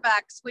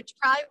Skirbex, which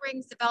probably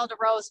rings the bell to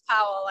Rose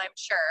Powell, I'm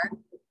sure.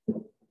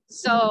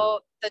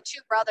 So the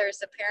two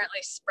brothers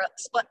apparently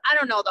split. I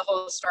don't know the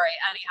whole story.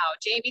 Anyhow,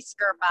 Jamie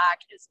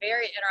Skirbeck is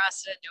very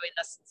interested in doing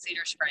this in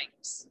Cedar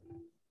Springs.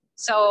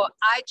 So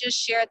I just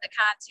shared the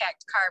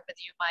contact card with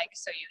you, Mike,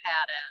 so you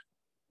had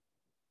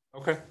it.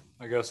 Okay,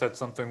 I guess that's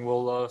something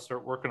we'll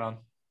start working on.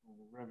 Well,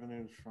 the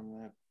revenues from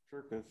that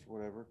circus,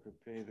 whatever,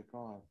 could pay the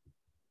cost.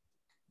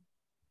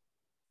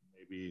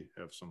 Maybe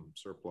have some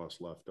surplus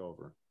left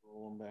over.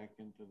 Roll them back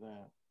into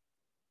that.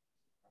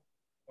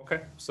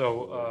 Okay,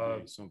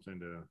 so something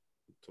to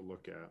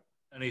look at.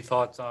 Any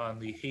thoughts on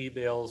the hay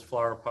bales,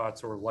 flower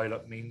pots, or light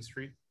up Main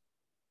Street?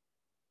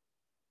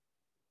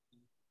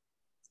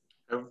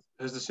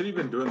 Has the city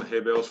been doing the hay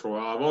bales for a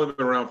while? I've only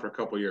been around for a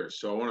couple of years,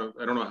 so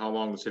I don't know how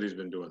long the city's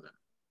been doing that.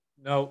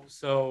 No,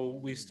 so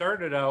we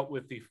started out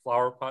with the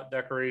flower pot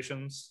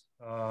decorations.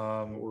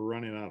 We're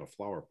running out of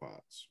flower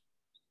pots.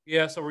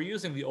 Yeah, so we're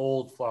using the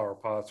old flower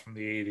pots from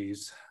the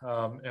 80s.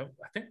 And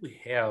I think we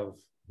have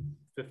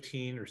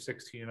 15 or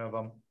 16 of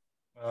them.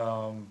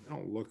 They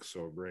don't look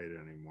so great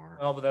anymore.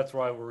 Well, but that's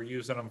why we're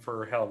using them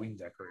for Halloween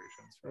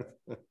decorations.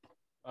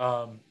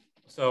 Right?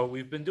 So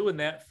we've been doing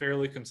that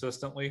fairly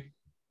consistently.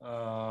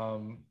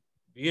 The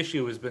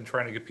issue has been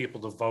trying to get people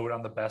to vote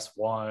on the best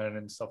one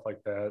and stuff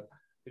like that.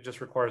 It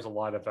just requires a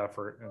lot of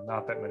effort and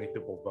not that many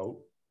people vote.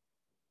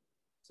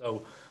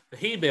 So the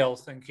hay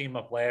bales thing came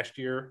up last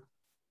year.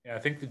 And I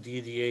think the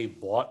DDA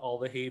bought all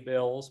the hay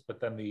bales, but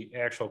then the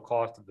actual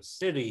cost of the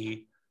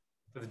city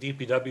for the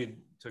DPW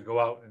to go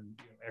out and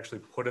actually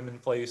put them in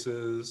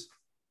places.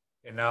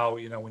 And now,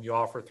 when you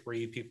offer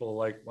 3, people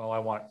are like, well, I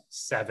want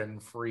 7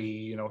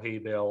 free, hay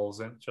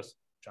bales, and it's just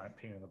a giant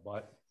pain in the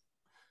butt.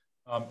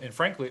 And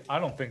frankly, I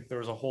don't think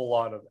there's a whole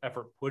lot of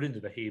effort put into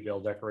the hay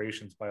bale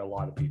decorations by a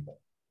lot of people.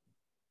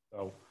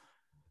 So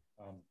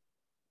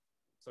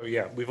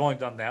yeah, we've only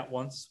done that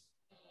once.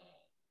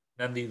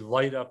 Then the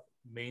light up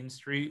Main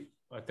Street,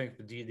 I think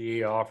the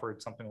DDA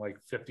offered something like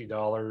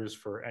 $50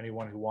 for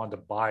anyone who wanted to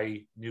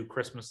buy new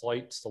Christmas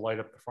lights to light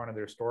up the front of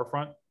their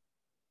storefront.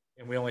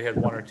 And we only had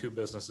 1 or 2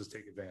 businesses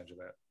take advantage of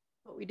that.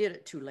 But we did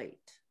it too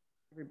late.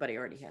 Everybody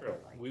already had their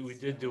lights. We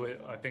did do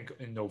it, I think,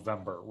 in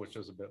November, which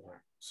is a bit late.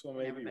 So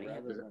maybe Everybody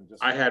had rather than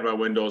just. I had my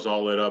windows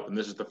all lit up, and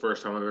this is the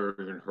first time I've ever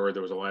even heard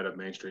there was a light up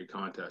Main Street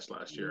contest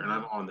last year, and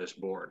I'm on this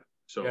board.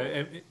 So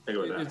Yeah,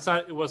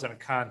 it wasn't a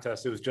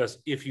contest. It was just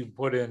if you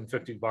put in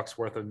 $50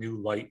 worth of new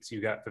lights,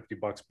 you got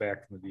 $50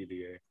 back from the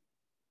DDA.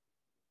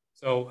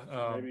 So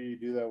maybe you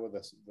do that with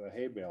the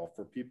hay bale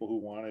for people who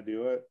want to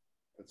do it.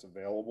 It's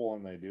available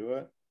and they do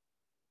it.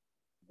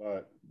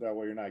 But that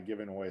way you're not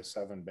giving away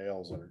 7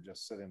 bales that are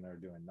just sitting there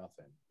doing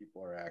nothing.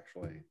 People are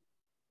actually,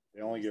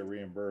 they only get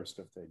reimbursed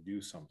if they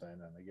do something,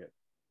 and they get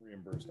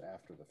reimbursed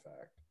after the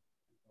fact.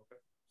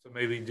 Okay. So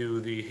maybe do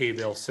the hay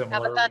bale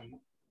similar.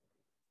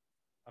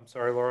 I'm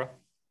sorry, Laura.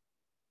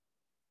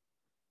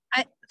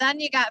 Then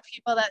you got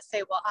people that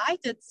say, well, I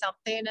did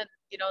something, and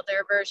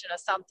their version of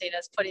something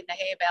is putting the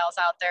hay bales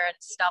out there and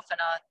stuffing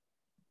I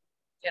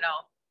don't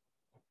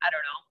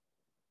know,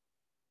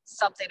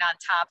 something on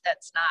top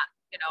that's not,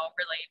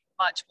 really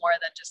much more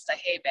than just the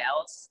hay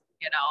bales,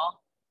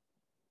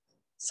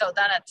 So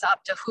then it's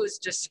up to whose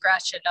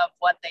discretion of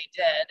what they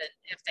did and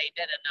if they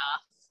did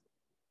enough.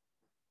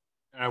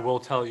 And I will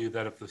tell you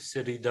that if the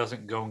city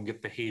doesn't go and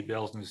get the hay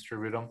bales and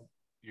distribute them,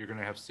 you're going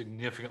to have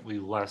significantly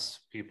less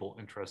people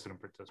interested in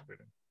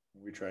participating.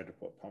 We tried to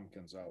put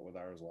pumpkins out with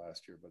ours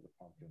last year, but the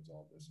pumpkins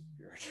all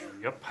disappeared.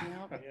 Yep.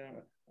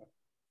 Yeah.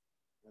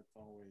 That's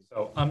always.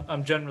 So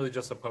I'm generally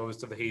just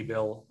opposed to the hay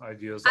bale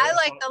ideas. I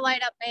like the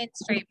light up Main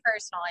Street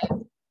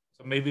personally.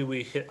 So maybe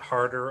we hit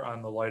harder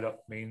on the light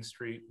up Main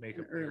Street, make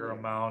a bigger Earlier.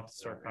 amount,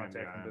 start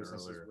contacting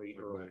businesses way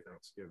earlier.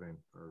 Thanksgiving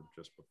or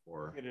just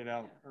before. Get it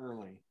out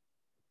early.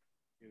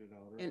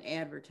 And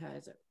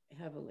advertise it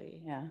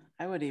heavily. Yeah,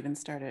 I would even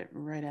start it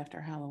right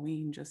after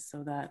Halloween, just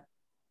so that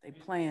they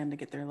plan to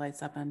get their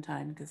lights up on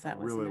time, because that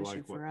was really an issue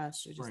like for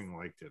us. Spring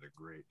Lake did a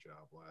great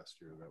job last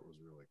year. That was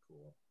really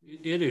cool.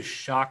 It is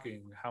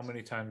shocking how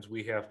many times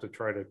we have to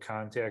try to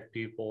contact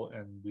people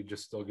and we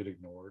just still get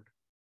ignored.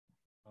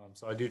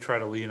 So I do try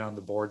to lean on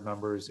the board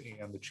members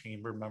and the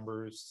chamber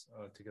members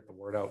to get the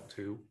word out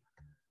too.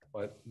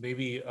 But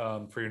maybe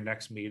for your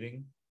next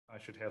meeting, I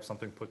should have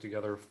something put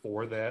together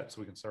for that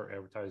so we can start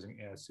advertising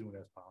as soon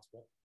as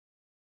possible.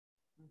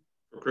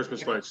 For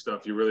Christmas light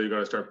stuff, you really got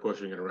to start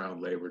pushing it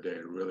around Labor Day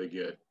to really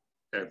get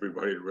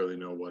everybody to really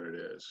know what it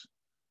is.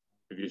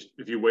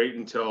 If you wait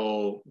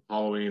until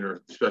Halloween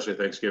or especially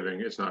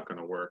Thanksgiving, it's not going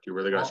to work. You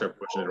really got to start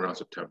pushing it around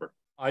September.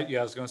 I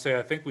was going to say,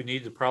 I think we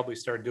need to probably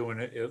start doing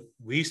it at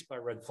least by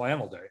Red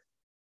Flannel Day.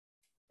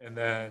 And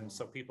then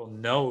so people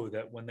know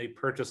that when they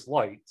purchase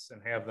lights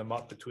and have them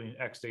up between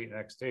X date and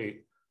X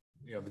date,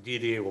 the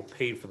DDA will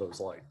pay for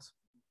those lights.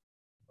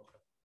 Okay.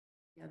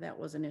 Yeah, that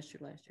was an issue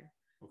last year.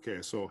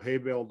 Okay, so hay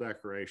bale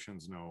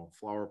decorations, no.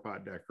 Flower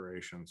pot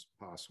decorations,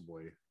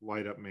 possibly.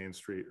 Light up Main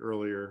Street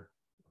earlier.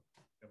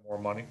 And more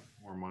money.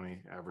 More money,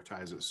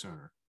 advertise it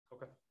sooner.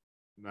 Okay.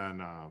 And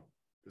then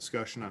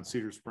discussion on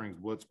Cedar Springs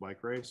Blitz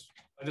bike race.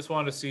 I just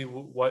wanted to see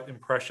what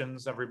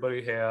impressions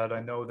everybody had. I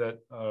know that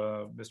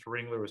Mr.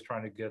 Ringler was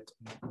trying to get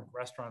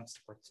restaurants to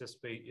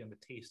participate in the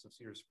Taste of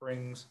Cedar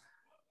Springs.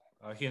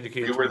 He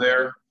indicated You were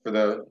there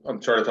for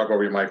I'm sorry to talk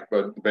over you, Mike,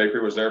 but the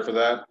bakery was there for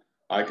that.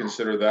 I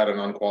consider that an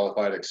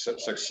unqualified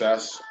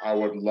success. I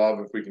would love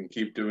if we can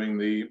keep doing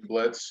the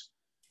Blitz,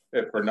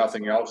 if for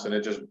nothing else, and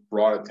it just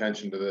brought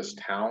attention to this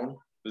town.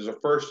 This is the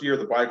first year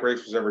the bike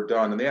race was ever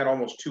done, and they had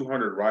almost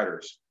 200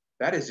 riders.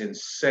 That is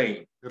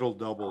insane. It'll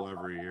double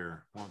every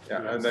year.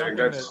 Yeah, and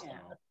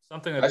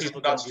something that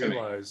people don't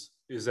realize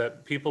is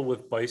that people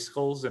with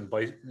bicycles and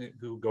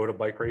who go to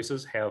bike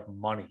races have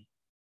money.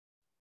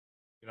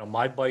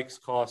 My bikes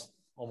cost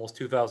almost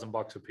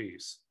 $2,000 a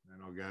piece. I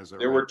know guys that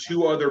There were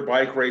 2 other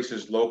bike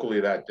races locally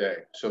that day.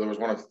 So there was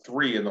one of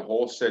 3 in the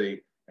whole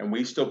city, and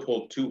we still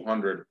pulled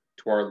 200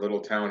 to our little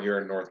town here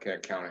in North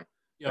Kent County.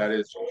 Yep. That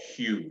is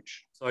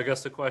huge. So I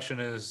guess the question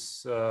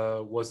is,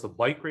 was the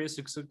bike race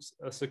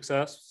a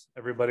success?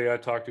 Everybody I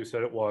talked to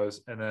said it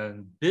was. And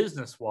then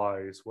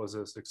business-wise, was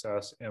it a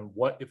success? And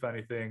what, if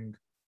anything,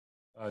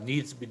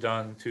 needs to be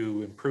done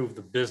to improve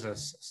the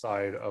business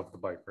side of the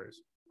bike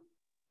race?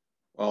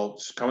 Well,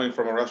 coming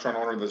from a restaurant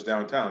owner that's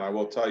downtown, I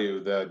will tell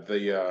you that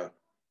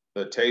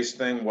the taste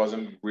thing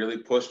wasn't really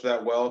pushed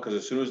that well, because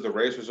as soon as the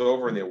race was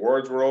over and the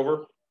awards were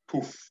over,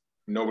 poof,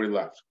 nobody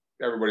left.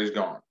 Everybody's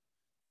gone.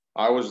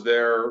 I was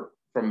there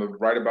from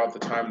right about the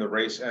time the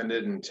race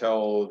ended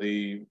until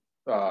the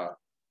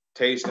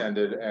taste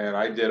ended, and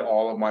I did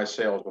all of my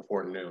sales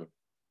before noon.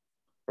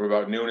 From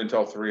about noon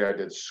until 3, I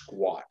did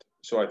squat.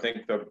 So I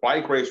think the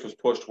bike race was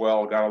pushed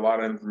well, got a lot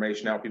of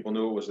information out. People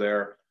knew it was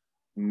there.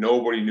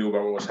 Nobody knew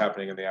about what was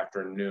happening in the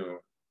afternoon.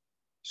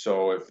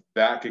 So if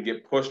that could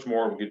get pushed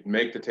more, we could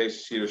make the Taste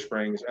of Cedar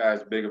Springs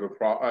as big of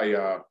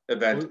a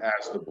event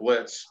as the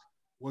Blitz.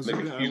 Was it,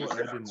 I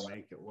didn't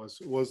make it.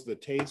 Was the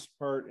taste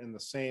part in the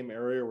same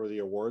area where the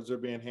awards are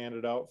being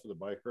handed out for the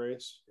bike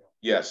race?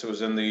 Yes, it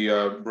was in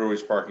the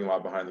brewery's parking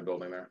lot behind the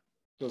building there.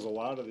 Because a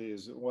lot of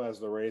these, well, as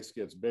the race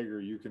gets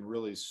bigger, you can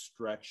really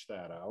stretch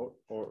that out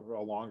over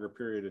a longer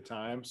period of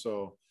time.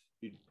 So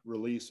you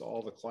release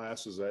all the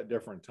classes at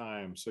different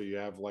times. So you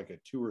have like a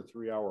 2 or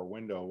 3 hour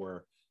window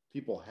where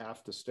people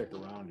have to stick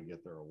around to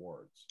get their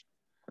awards.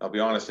 I'll be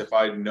honest, if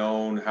I'd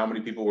known how many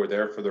people were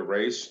there for the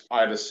race,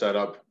 I'd have set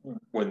up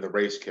when the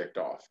race kicked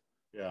off.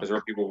 Yeah. Because there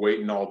were people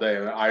waiting all day.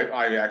 And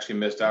I actually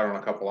missed out on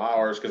a couple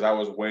hours because I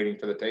was waiting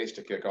for the taste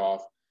to kick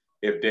off.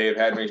 If Dave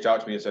had reached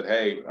out to me and said,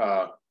 hey,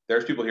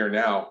 there's people here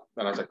now,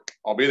 then I was like,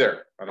 I'll be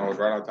there. And I was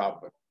right on top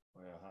of it.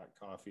 Oh, yeah, hot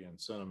coffee and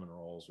cinnamon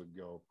rolls would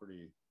go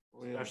pretty.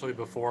 Especially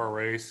before a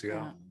race,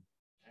 yeah.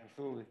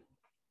 Absolutely.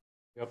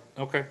 Yep.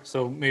 Okay.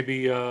 So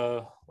maybe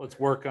let's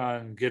work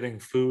on getting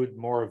food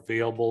more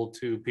available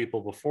to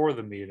people before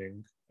the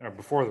meeting or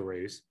before the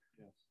race.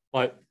 Yeah.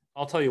 But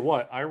I'll tell you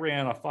what, I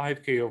ran a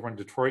 5K over in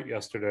Detroit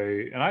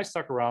yesterday, and I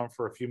stuck around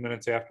for a few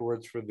minutes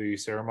afterwards for the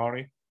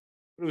ceremony.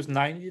 It was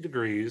 90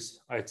 degrees.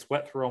 I had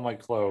sweat through all my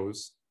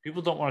clothes.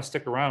 People don't want to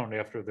stick around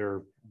after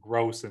they're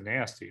gross and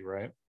nasty,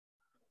 right?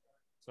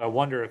 So I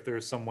wonder if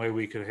there's some way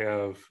we could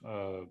have,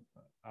 I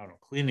don't know,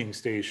 cleaning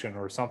station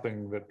or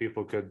something that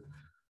people could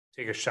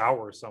take a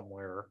shower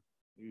somewhere.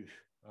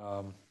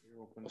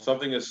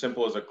 Something as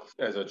simple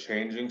as a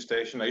changing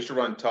station. I used to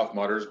run Tough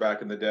Mudders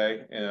back in the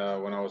day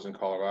when I was in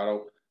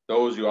Colorado.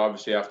 Those you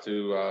obviously have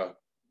to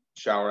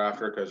shower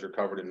after because you're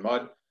covered in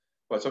mud.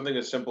 But something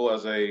as simple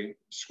as a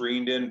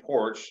screened-in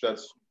porch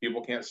that's people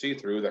can't see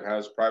through that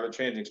has private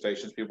changing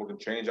stations. People can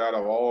change out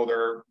of all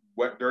their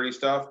wet, dirty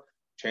stuff,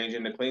 change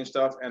into clean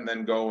stuff, and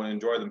then go and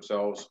enjoy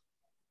themselves.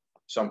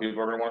 Some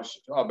people are going to want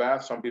a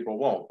bath, some people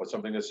won't. But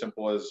something as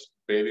simple as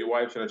baby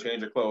wipes and a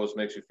change of clothes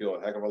makes you feel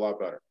a heck of a lot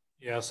better.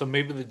 Yeah, so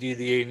maybe the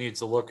DDA needs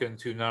to look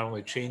into not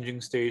only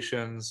changing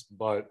stations,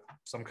 but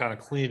some kind of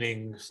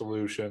cleaning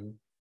solution.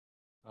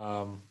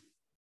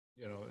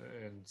 You know,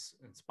 and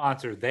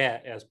sponsor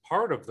that as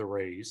part of the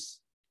race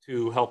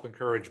to help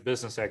encourage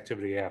business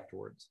activity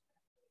afterwards.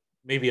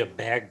 Maybe a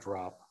bag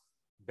drop.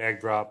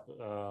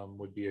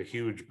 Would be a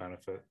huge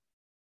benefit.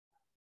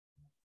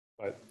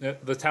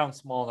 But the town's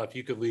small enough,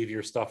 you could leave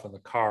your stuff in the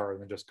car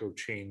and then just go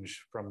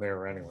change from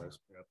there anyways.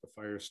 At the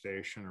fire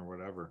station or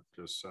whatever,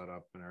 just set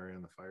up an area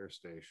in the fire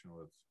station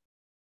with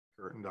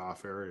curtained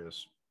off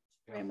areas.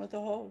 Same with the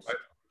hose.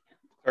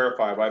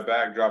 Clarify, by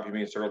bag drop, you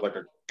mean sort of like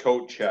a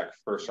coat check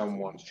for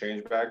someone's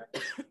change bag?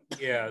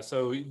 Yeah,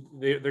 so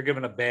they're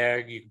given a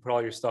bag, you can put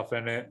all your stuff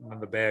in it, and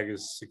then the bag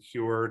is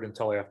secured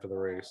until after the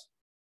race.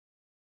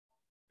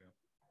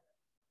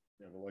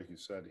 Yeah, but like you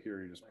said,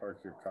 here you just park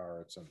your car,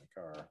 it's in the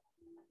car.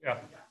 Yeah.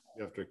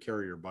 You have to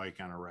carry your bike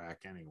on a rack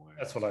anyway.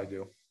 That's what I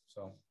do,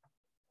 so.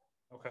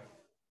 Okay.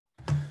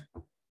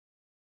 Okay,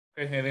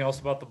 anything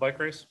else about the bike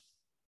race?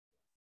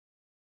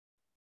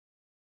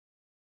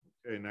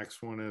 Okay,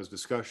 next one is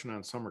discussion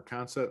on summer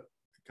concert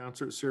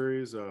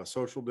series,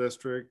 social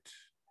district.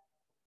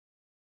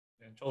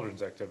 And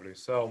children's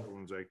activities. So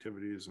children's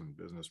activities and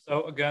business.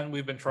 So again,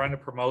 we've been trying to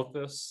promote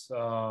this.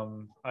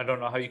 I don't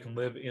know how you can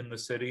live in the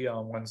city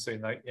on Wednesday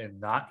night and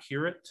not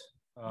hear it.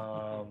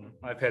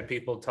 I've had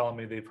people telling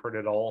me they've heard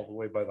it all the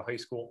way by the high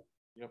school.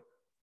 Yep.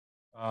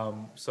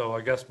 So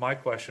I guess my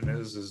question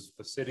is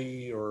the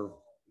city or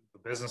the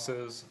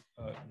businesses,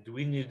 do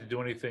we need to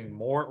do anything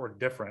more or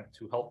different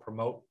to help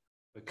promote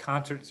the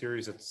concert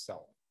series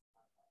itself?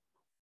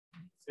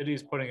 City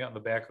is putting it on the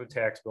back of the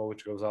tax bill,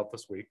 which goes out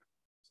this week.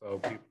 So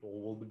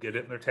people will get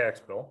it in their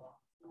tax bill.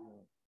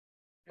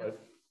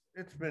 But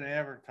it's been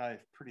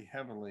advertised pretty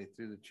heavily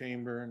through the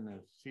chamber and the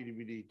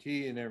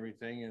CDBDT and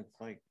everything. It's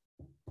like,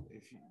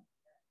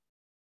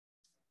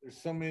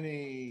 there's so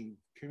many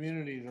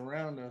communities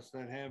around us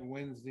that have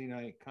Wednesday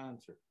night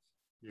concerts.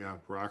 Yeah,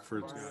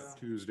 Rockford's got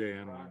Tuesday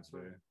and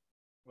Wednesday.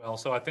 Well,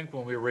 so I think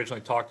when we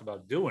originally talked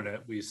about doing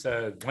it, we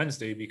said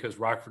Wednesday because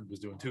Rockford was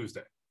doing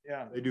Tuesday.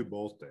 Yeah. They do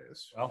both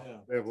days. Well, Yeah.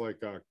 They have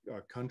like a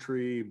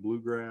country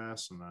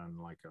bluegrass and then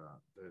like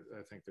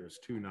I think there's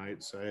 2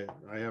 nights.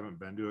 I haven't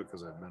been to it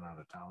because I've been out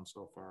of town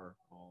so far.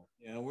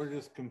 Yeah, we're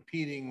just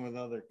competing with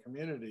other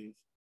communities.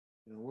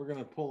 You know, we're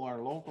gonna pull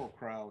our local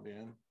crowd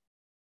in.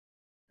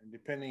 And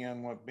depending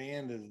on what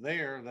band is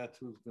there, that's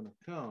who's gonna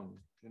come,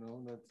 you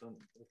know,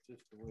 that's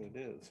just the way it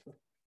is.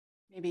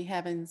 Maybe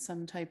having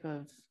some type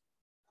of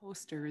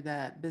poster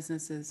that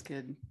businesses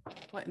could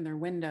put in their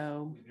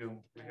window.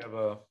 we have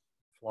a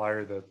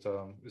flyer that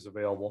is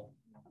available.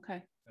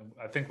 Okay. And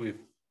I think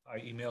I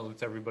emailed it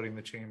to everybody in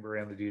the chamber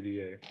and the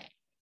DDA.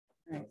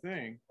 Right.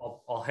 Thing.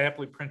 I'll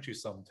happily print you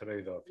some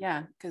today though.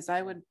 Yeah, because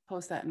I would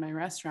post that in my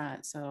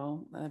restaurant,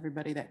 so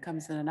everybody that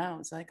comes in and out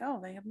is like, oh,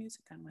 they have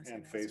music on Wednesday.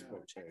 And nights, so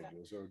Facebook check that.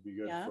 pages. It would be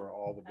good Yeah, for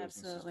all the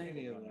businesses to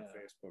absolutely. be on the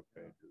Facebook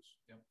pages.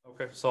 Yeah.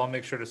 Okay, so I'll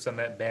make sure to send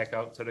that back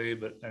out today,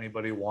 but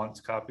anybody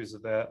wants copies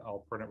of that,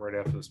 I'll print it right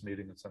after this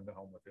meeting and send it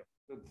home with you.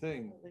 Good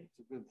thing, it's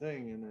a good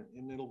thing,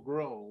 and it'll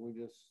grow. We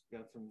just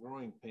got some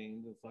growing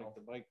pains. It's like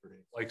the bike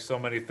race. Like so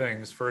many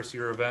things, first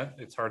year event,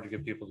 it's hard to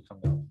get people to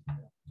come down.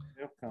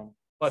 They'll come.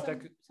 But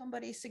that could,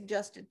 Somebody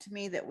suggested to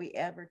me that we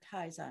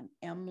advertise on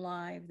M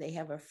Live. They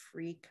have a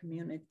free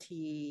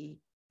community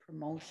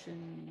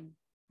promotion.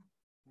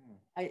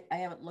 I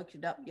haven't looked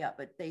it up yet,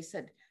 but they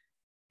said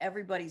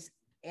everybody's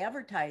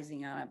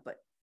advertising on it,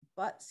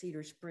 but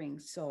Cedar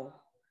Springs, so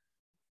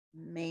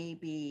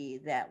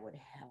maybe that would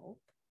help.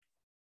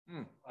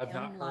 I've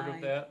not M heard of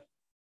Live, that.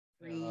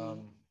 free.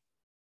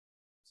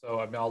 So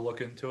I mean, I'll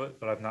look into it,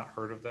 but I've not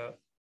heard of that.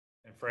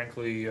 And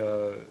frankly,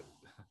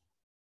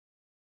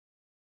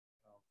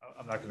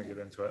 I'm not going to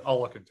get into it. I'll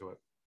look into it.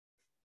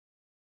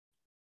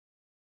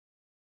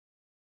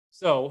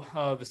 So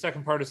the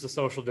second part is the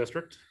social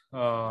district.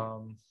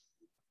 Jody,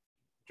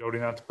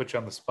 not to put you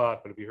on the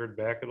spot, but have you heard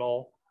back at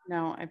all?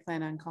 No, I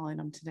plan on calling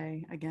them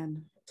today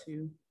again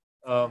to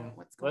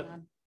what's going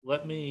on.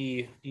 Let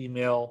me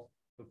email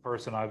the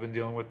person I've been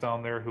dealing with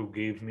down there who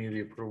gave me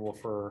the approval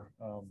for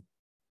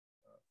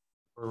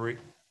brewery.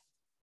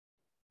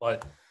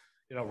 But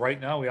you know,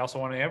 right now we also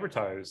want to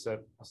advertise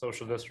that a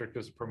social district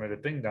is a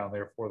permitted thing down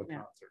there for the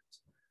concerts.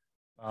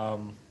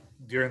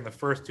 During the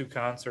first 2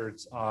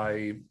 concerts,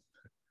 I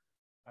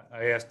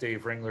asked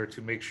Dave Ringler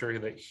to make sure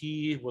that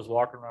he was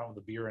walking around with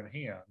a beer in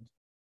hand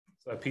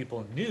so that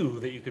people knew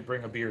that you could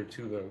bring a beer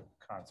to the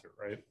concert,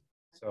 right?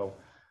 So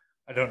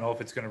I don't know if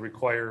it's going to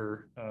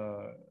require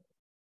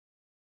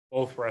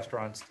both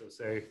restaurants to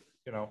say,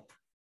 you know,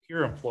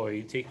 here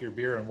employee, take your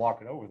beer and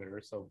walk it over there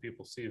so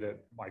people see that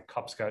my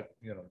cup's got,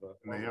 you know,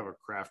 And they have a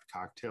craft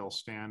cocktail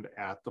stand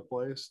at the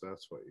place.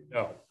 That's what you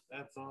no.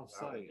 That's off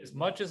site. As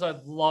much as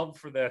I'd love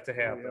for that to We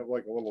happen, have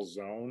like a little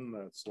zone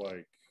that's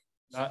like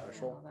Not-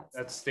 special.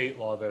 that's state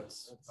law.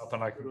 That's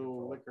nothing I can Little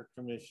control. liquor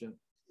commission.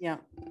 Yeah,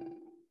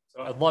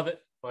 So I'd love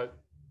it, but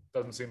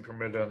doesn't seem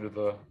permitted under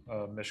the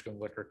Michigan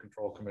Liquor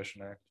Control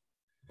Commission Act.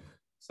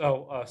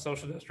 So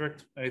social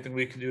district, anything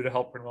we can do to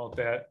help promote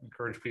that,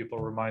 encourage people,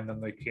 remind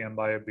them they can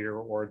buy a beer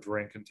or a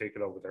drink and take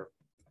it over there.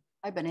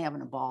 I've been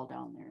having a ball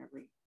down there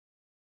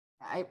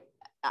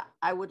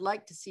I would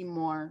like to see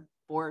more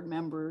board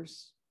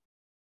members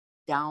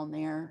down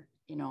there.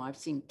 You know, I've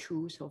seen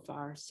 2 so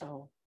far,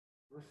 so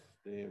First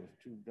day it was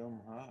too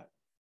dumb hot.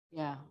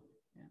 yeah.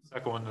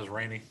 Second one is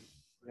rainy.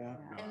 Yeah.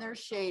 And there's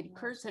shade.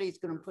 Kurt said he's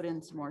gonna put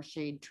in some more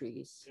shade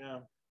trees. Yeah.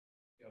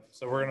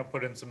 So we're gonna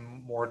put in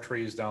some more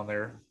trees down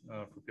there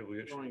for people to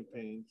get. Growing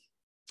pains.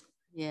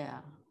 Yeah.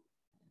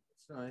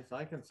 It's nice.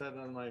 I can sit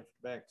on my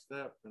back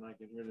step and I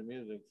can hear the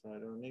music, so I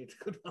don't need to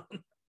go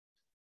down.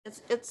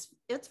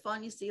 It's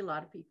fun. You see a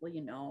lot of people,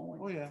 you know.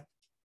 Oh, yeah.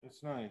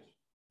 It's nice.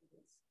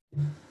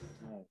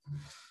 It's nice.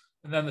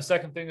 And then the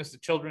second thing is the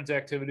children's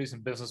activities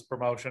and business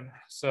promotion.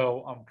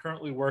 So I'm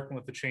currently working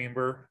with the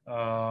chamber.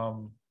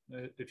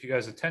 If you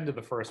guys attended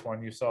the first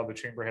one, you saw the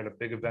chamber had a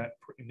big event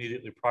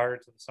immediately prior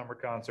to the summer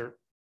concert.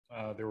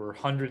 There were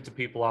hundreds of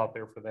people out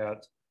there for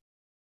that.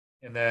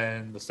 And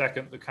then the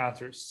second the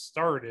concert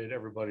started,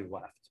 everybody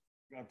left.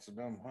 Got so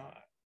dumb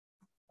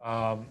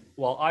hot.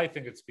 Well, I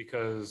think it's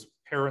because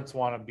parents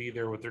want to be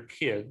there with their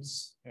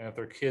kids. And if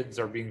their kids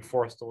are being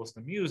forced to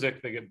listen to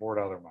music, they get bored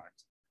out of their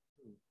minds.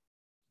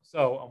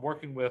 So I'm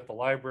working with the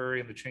library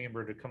and the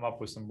chamber to come up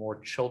with some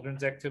more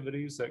children's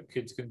activities that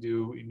kids can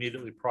do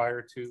immediately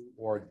prior to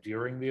or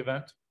during the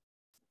event.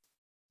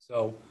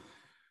 So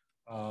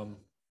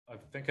I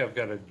think I've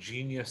got a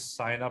Genius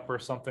sign up or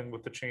something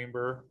with the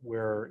chamber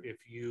where if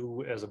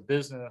you as a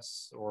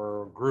business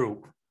or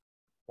group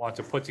want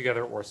to put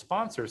together or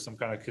sponsor some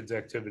kind of kids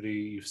activity,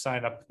 you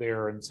sign up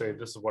there and say,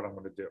 this is what I'm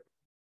going to do.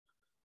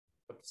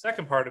 But the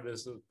second part of it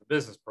is the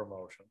business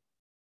promotion.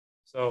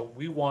 So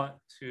we want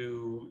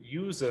to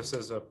use this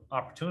as an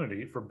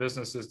opportunity for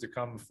businesses to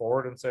come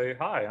forward and say,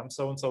 hi, I'm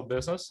so-and-so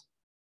business,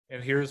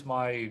 and here's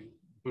my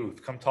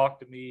booth. Come talk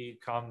to me,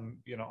 come,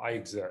 you know, I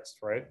exist,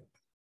 right?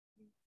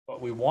 But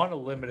we want to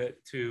limit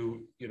it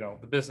to, you know,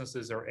 the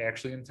businesses that are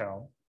actually in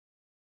town,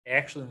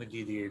 actually in the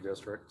DDA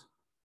district,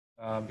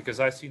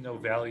 because I see no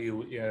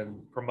value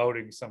in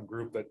promoting some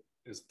group that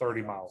is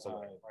 30 miles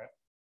away, right?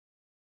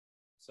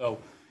 So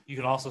you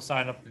can also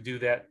sign up to do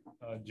that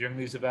during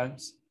these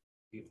events.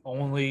 The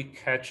only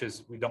catch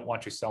is we don't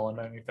want you selling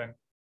anything.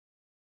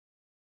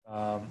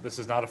 This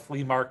is not a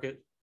flea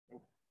market.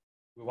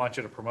 We want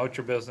you to promote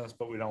your business,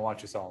 but we don't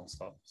want you selling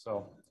stuff.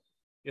 So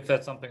if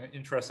that's something that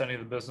interests any of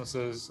the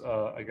businesses,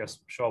 I guess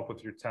show up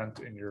with your tent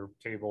and your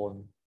table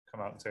and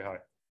come out and say hi.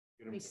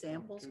 How many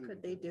samples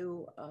could they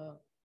do?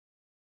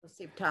 Let's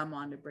see if Tom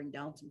wanted to bring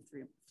down some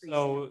free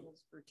So,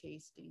 samples for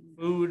tasting.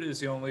 Food is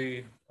the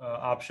only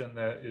option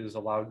that is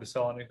allowed to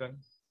sell anything.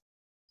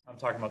 I'm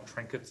talking about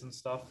trinkets and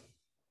stuff.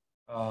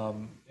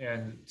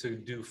 And to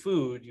do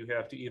food, you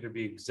have to either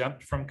be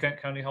exempt from Kent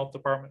County Health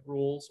Department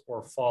rules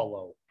or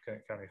follow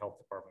Kent County Health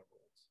Department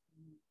rules.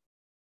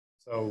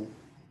 So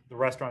the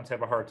restaurants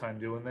have a hard time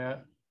doing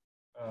that.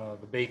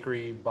 The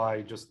bakery,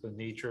 by just the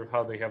nature of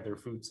how they have their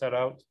food set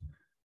out,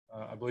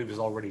 I believe is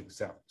already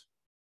exempt.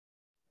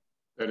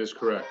 That is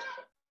correct.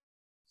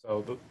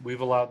 So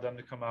we've allowed them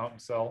to come out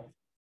and sell,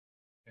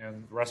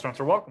 and restaurants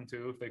are welcome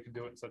to if they can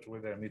do it in such a way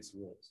that it meets the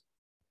rules.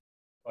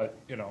 But,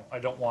 you know, I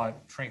don't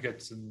want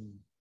trinkets and,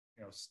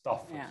 you know,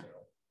 stuff for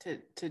sale.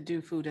 To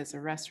do food as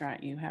a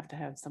restaurant, you have to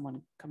have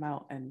someone come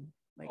out and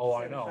like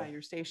I know. certify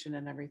your station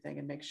and everything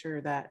and make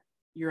sure that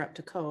you're up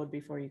to code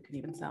before you can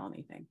even sell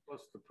anything.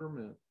 Plus the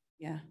permit.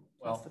 Yeah.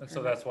 Well, and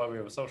so that's why we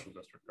have a social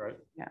district, right?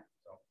 Yeah.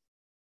 So,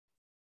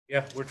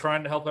 yeah, we're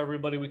trying to help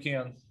everybody we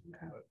can.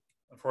 Okay. But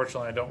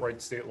unfortunately, I don't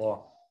write state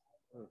law.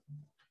 That's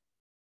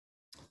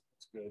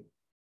good.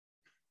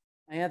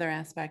 My other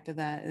aspect of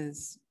that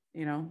is,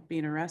 you know,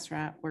 being a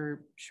restaurant, we're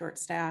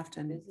short-staffed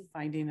and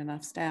finding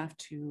enough staff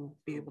to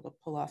be able to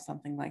pull off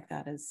something like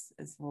that is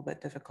a little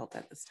bit difficult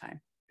at this time.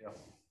 Yeah.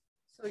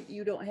 So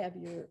you don't have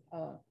your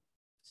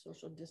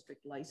social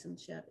district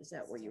license yet? Is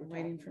that what you're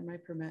Waiting for my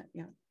permit?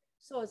 Yeah.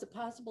 So is it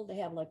possible to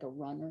have like a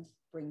runner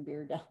bring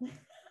beer down there?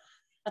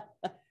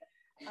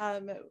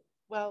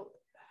 Well,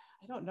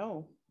 I don't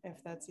know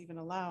if that's even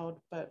allowed,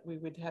 but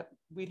we'd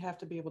have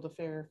to be able to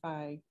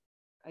verify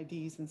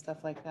IDs and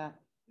stuff like that.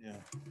 Yeah.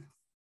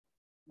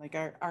 Like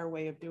our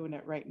way of doing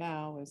it right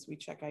now is we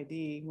check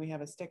ID, we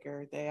have a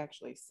sticker, they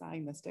actually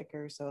sign the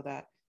sticker so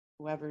that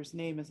whoever's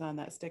name is on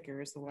that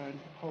sticker is the one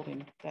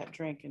holding that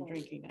drink and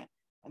drinking it.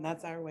 And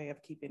that's our way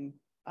of keeping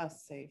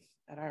us safe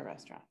at our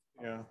restaurant.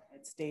 Yeah.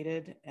 It's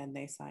dated and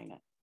they sign it.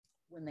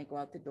 When they go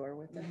out the door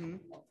with it? Mhm.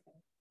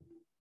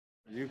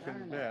 You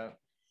can bet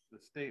the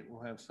state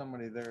will have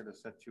somebody there to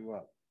set you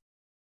up.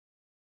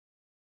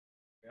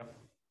 Yeah,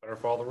 better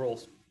follow the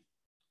rules.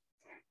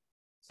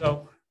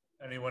 So,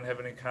 anyone have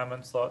any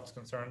comments, thoughts,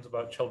 concerns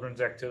about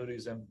children's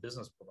activities and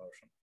business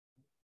promotion?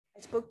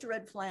 I spoke to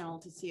Red Flannel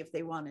to see if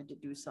they wanted to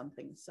do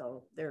something,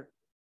 so they're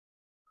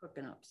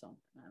cooking up something.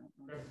 I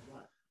don't know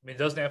what. I mean, it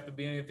doesn't have to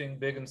be anything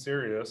big and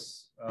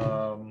serious.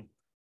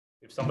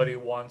 If somebody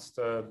wants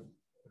to,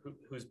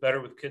 who's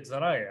better with kids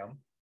than I am,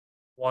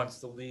 wants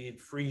to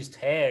lead freeze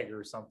tag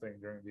or something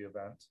during the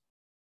event,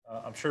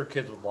 I'm sure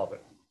kids would love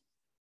it.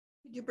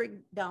 Could you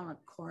bring down a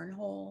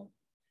cornhole?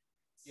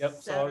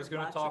 Yep, so I was set or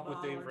going to talk with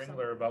bocce Dave ball or Ringler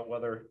something? about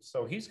whether,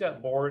 so he's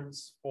got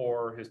boards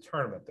for his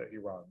tournament that he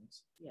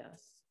runs.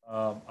 Yes,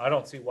 I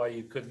don't see why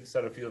you couldn't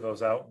set a few of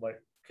those out,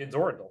 like kids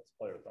or adults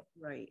play with them,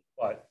 right,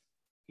 but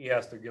he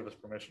has to give us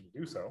permission to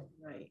do so.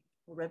 right.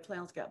 Well, Red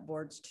Flannel's got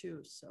boards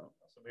too, so,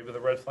 So maybe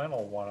the Red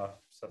Flannel will want to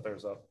set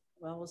theirs up.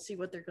 well, we'll see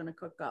what they're gonna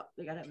cook up.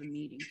 They gotta have a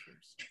meeting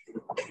first.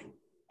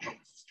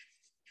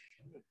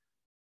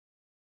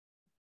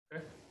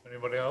 Okay,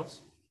 anybody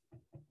else?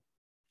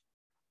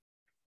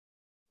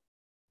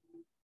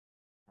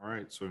 All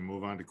right, so we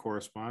move on to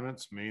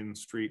correspondence, Main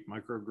Street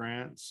micro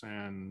grants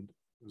and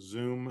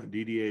Zoom,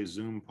 DDA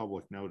Zoom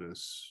public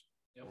notice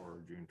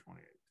for June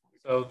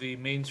 28th. So the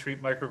Main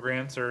Street micro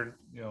grants are,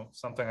 you know,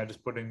 something I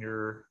just put in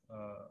your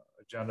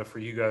agenda for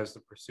you guys to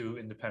pursue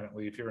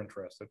independently if you're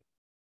interested.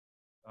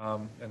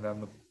 And then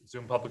the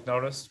Zoom public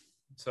notice.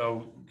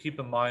 So keep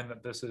in mind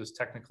that this is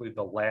technically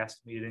the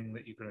last meeting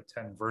that you can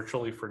attend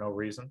virtually for no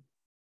reason.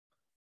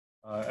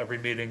 Every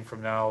meeting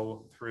from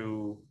now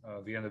through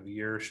the end of the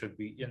year should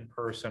be in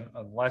person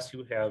unless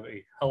you have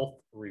a health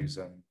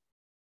reason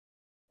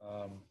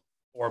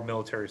or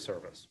military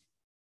service.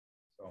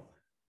 So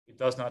it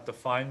does not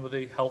define what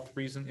a health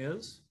reason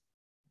is.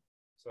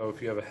 So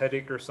if you have a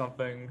headache or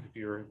something, if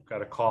you've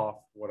got a cough,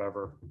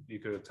 whatever, you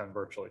could attend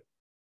virtually.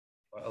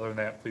 But other than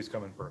that, please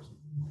come in person.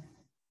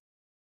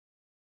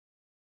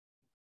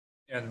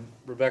 And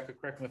Rebecca,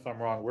 correct me if I'm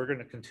wrong, we're going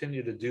to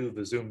continue to do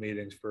the Zoom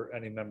meetings for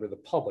any member of the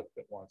public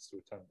that wants to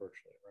attend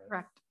virtually, right?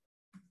 Correct.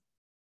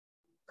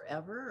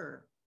 Forever,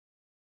 or?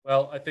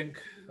 Well, I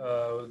think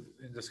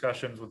in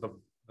discussions with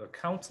the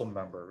council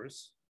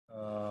members,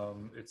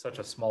 it's such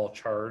a small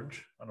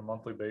charge on a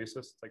monthly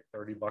basis, it's like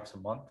 $30 a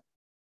month.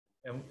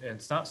 And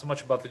it's not so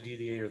much about the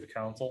DDA or the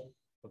council,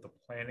 but the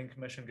planning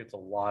commission gets a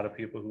lot of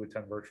people who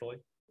attend virtually.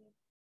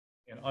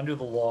 And under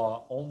the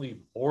law,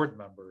 only board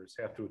members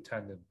have to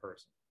attend in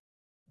person.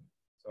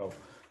 So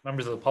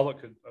members of the public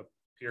could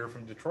appear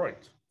from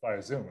Detroit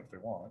via Zoom if they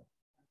want.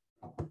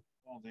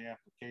 All the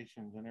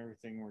applications and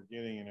everything we're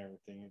getting and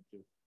everything,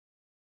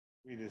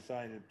 we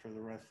decided for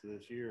the rest of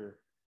this year,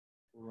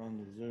 we'll run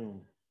the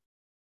Zoom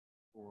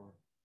for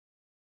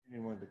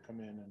anyone to come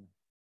in and.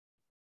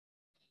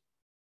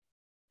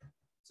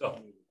 So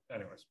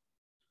anyways.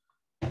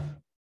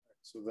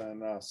 So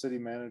then, city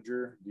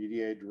manager,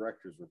 DDA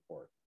director's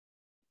report.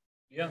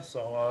 Yeah,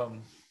 so,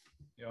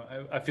 you know,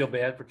 I feel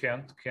bad for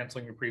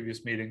canceling your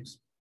previous meetings.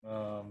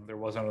 There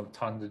wasn't a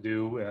ton to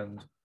do,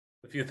 and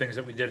the few things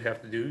that we did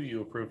have to do,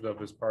 you approved of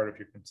as part of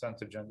your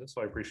consent agenda,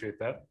 so I appreciate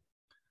that.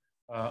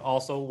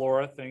 Also,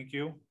 Laura, thank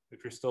you.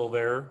 If you're still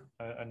there,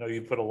 I know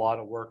you put a lot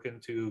of work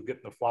into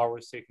getting the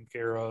flowers taken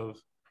care of.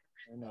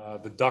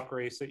 The duck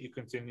race that you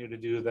continue to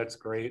do, that's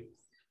great.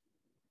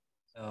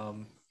 How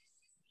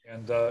you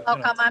come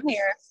know, I'm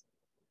here?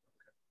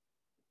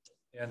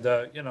 and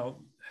you know,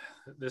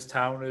 this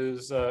town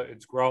is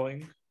it's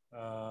growing.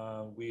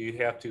 We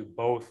have to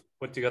both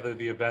put together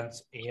the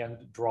events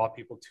and draw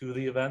people to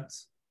the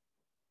events,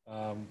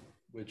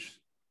 which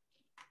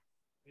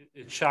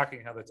it's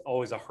shocking how that's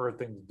always a hard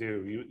thing to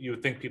do. You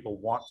would think people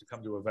want to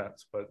come to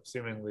events, but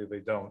seemingly they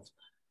don't.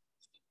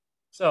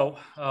 So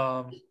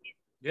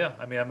yeah,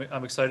 I mean,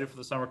 I'm excited for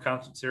the summer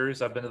concert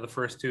series. I've been to the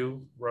first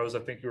two. Rose, I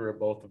think you were at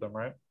both of them,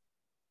 right?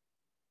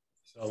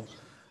 So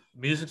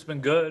music's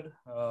been good.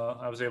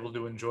 I was able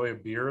to enjoy a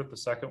beer at the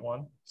second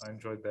one. I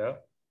enjoyed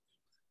that.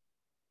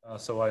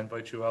 So I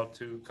invite you out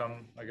to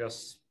come, I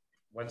guess,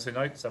 Wednesday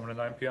night, 7 to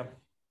 9 p.m.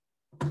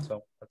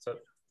 So that's it.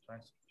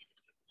 Thanks.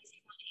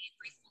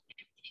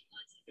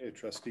 Okay,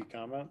 trustee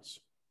comments?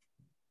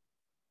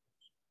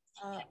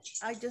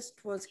 I just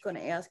was going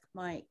to ask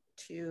Mike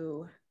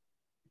to,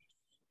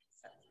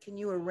 can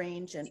you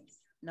arrange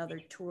another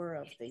tour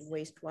of the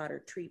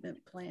wastewater treatment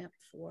plant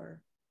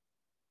for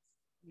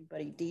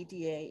anybody,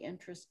 DDA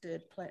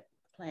interested,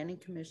 planning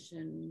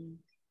commission?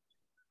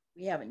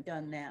 We haven't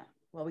done that.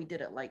 Well, we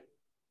did it like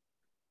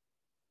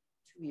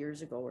 2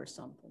 years ago or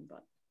something,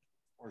 but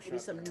maybe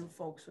some new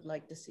folks would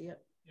like to see it.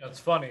 Yeah, it's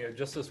funny.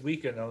 Just this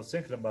weekend, I was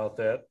thinking about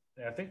that.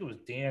 And I think it was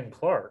Dan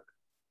Clark,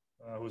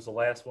 who was the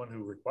last one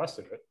who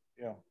requested it.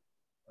 Yeah.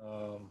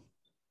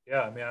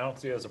 Yeah, I mean, I don't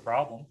see it as a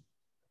problem.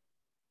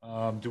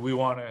 Do we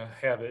want to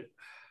have it?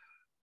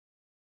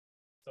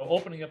 So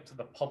opening up to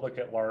the public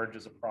at large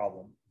is a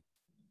problem.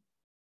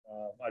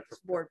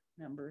 Board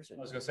members. I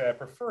was going to say, I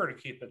prefer to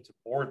keep it to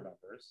board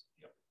members.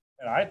 Yep.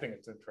 And I think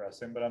it's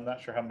interesting, but I'm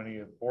not sure how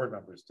many board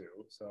members do.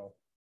 So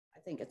I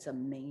think it's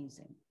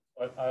amazing.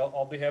 But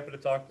I'll be happy to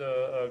talk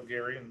to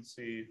Gary and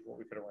see what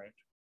we could arrange.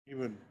 He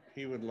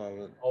would love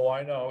it. Oh,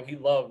 I know. He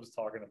loves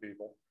talking to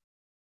people.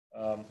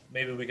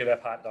 Maybe we could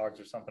have hot dogs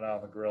or something out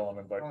on the grill and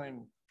invite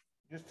him.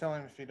 Just tell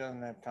him if he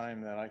doesn't have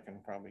time that I can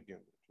probably give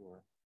the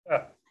tour.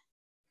 Yeah,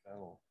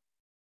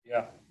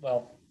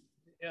 well,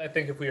 yeah, I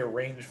think if we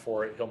arrange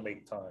for it, he'll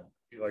make time.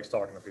 He likes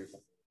talking to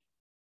people.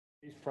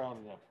 He's proud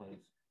of that place.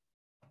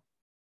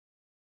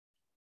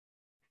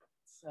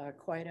 It's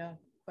quite a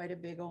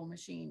big old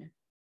machine.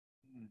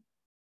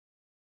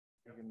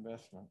 Big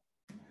investment.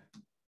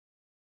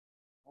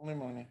 Only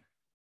money.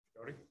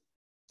 Jody?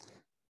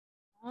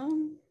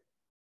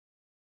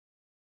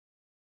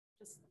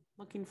 Just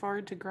looking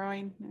forward to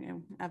growing. You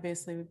know,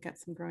 obviously we've got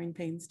some growing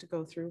pains to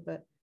go through,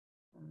 but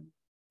I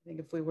think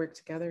if we work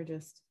together,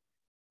 just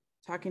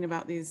talking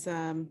about these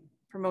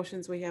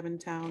promotions we have in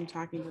town,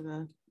 talking to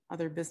the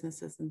other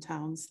businesses in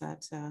towns,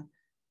 that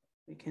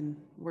we can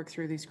work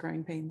through these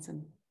growing pains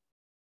and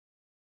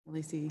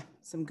really see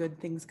some good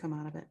things come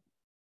out of it.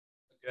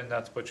 And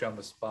not to put you on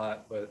the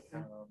spot, but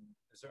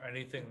is there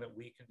anything that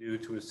we can do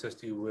to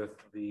assist you with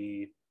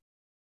the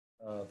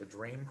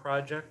drain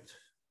project?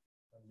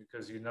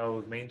 Because you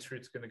know Main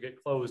Street's going to get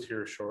closed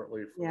here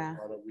shortly for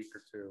about a week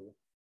or two.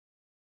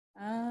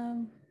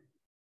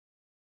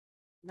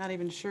 Not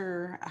even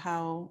sure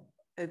how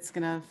it's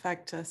going to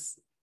affect us,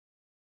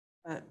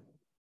 but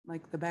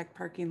like the back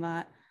parking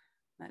lot,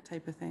 that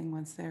type of thing,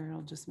 once there,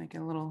 it'll just make it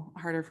a little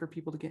harder for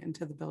people to get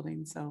into the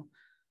building. So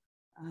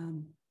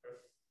I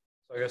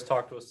guess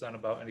talk to us then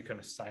about any kind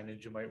of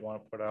signage you might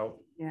want to put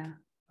out. Yeah.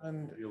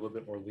 And be a little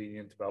bit more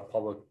lenient about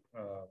public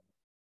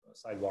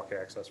sidewalk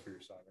access for your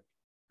signage.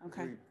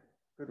 Okay.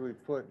 Could we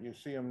put, you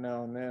see them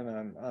now and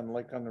then on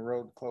like on the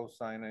road close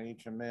sign on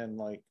each of them,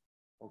 like,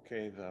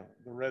 okay, the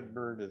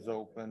Redbird is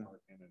open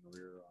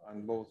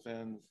on both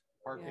ends,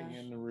 parking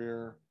in the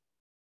rear,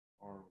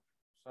 or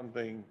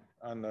something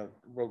on the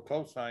road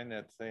close sign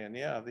that's saying,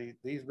 yeah,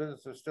 these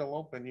businesses are still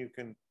open. You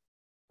can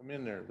come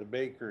in there. The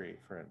bakery,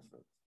 for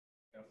instance.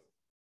 Yep.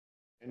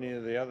 Any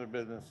of the other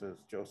businesses,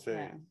 Jose.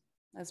 Yeah.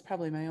 That's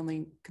probably my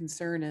only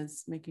concern,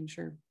 is making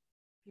sure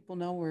people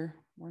know we're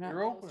not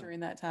closed during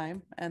that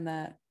time, and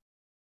that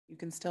you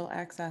can still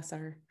access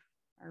our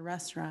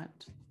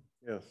restaurant.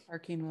 Yes.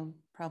 Parking will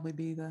probably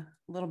be the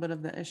little bit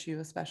of the issue,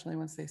 especially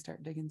once they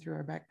start digging through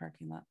our back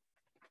parking lot.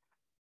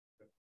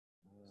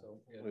 So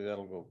hopefully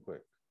that'll go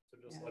quick. So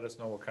just let us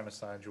know what kind of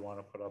signs you want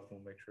to put up, and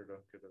we'll make sure to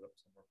get it up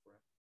somewhere for you.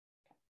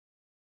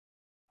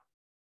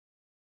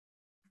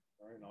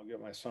 All right, and I'll get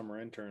my summer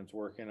interns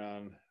working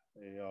on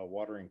a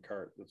watering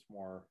cart that's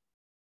more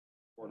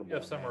portable. You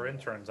have summer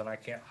interns, and I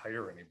can't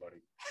hire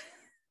anybody.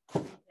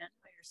 You can't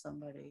hire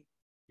somebody.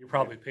 You're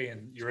probably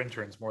paying your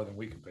interns more than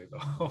we can pay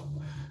though.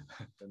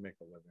 They make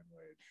a living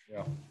wage.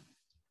 Yeah.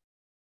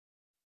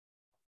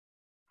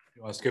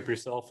 You want to skip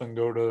yourself and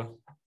go to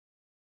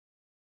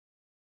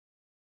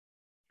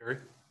Jerry?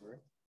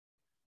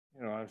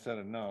 You know, I've said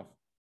enough.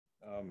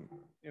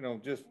 You know,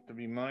 just to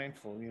be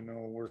mindful, you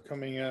know, we're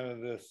coming out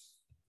of this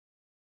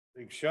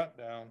big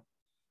shutdown.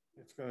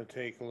 It's gonna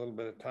take a little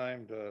bit of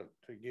time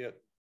to get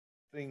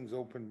things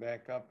opened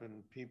back up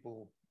and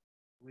people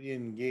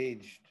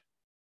re-engaged.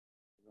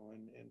 You know,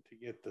 and to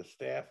get the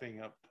staffing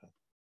up to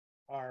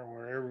par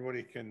where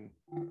everybody can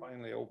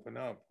finally open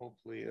up.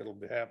 Hopefully it'll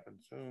happen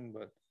soon,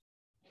 but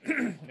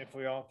if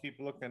we all keep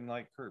looking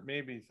like Kurt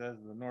Beebe says,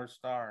 the North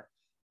Star,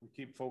 we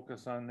keep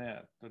focus on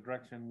that, the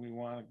direction we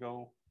want to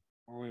go,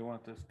 where we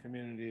want this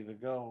community to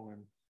go,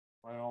 and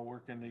by all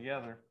working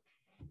together,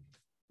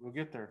 we'll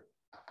get there.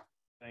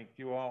 Thank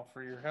you all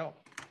for your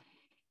help.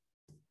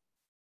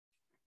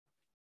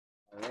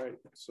 All right,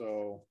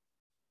 so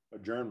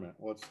adjournment,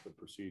 what's the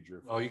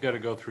procedure? Oh, you got to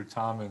go through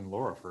Tom and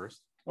Laura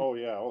first. Oh,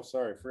 yeah, oh,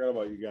 sorry, forgot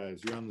about you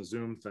guys. You're on the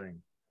Zoom thing.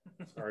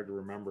 It's hard to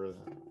remember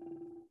that.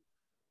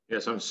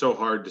 Yes, I'm so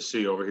hard to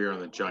see over here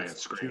on the giant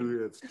screen.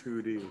 It's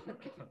 2D.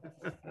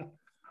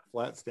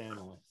 Flat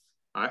Stanley.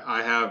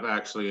 I have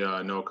actually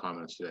no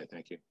comments today.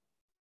 Thank you.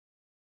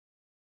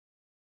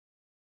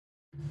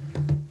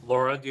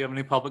 Laura, do you have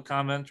any public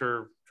comment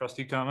or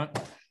trustee comment?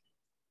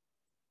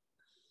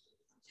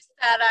 Just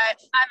that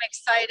I'm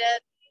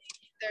excited.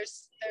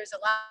 There's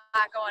a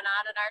lot going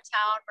on in our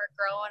town. We're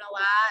growing a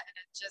lot, and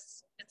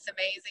it's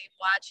amazing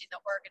watching the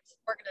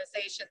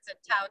organizations in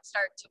town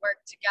start to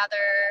work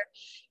together,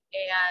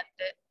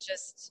 and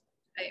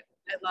I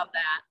love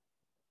that.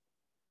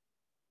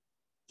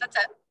 That's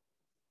it.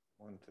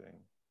 One thing,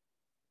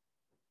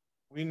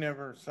 we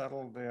never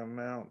settled the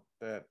amount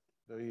that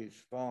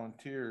these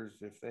volunteers,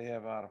 if they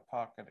have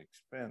out-of-pocket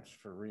expense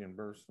for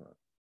reimbursement.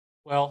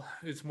 Well,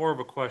 it's more of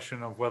a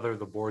question of whether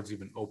the board's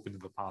even open to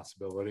the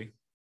possibility,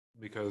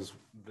 because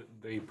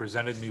they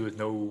presented me with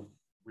no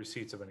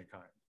receipts of any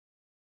kind.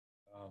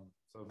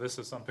 So this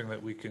is something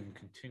that we can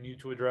continue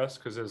to address,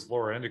 because as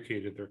Laura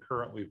indicated, they're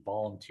currently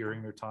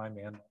volunteering their time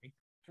and money.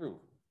 True.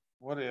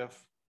 What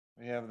if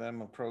we have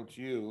them approach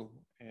you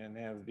and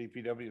have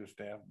DPW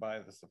staff buy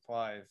the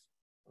supplies,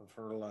 the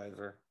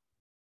fertilizer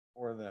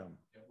for them?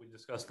 Yeah, we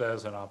discussed that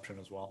as an option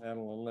as well.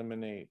 That'll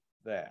eliminate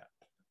that.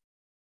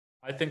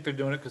 I think they're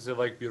doing it because they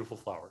like beautiful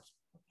flowers.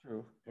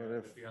 True, but At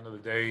if the end of the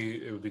day,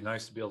 it would be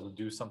nice to be able to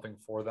do something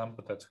for them,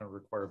 but that's going to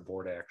require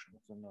board action.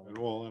 And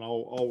well, and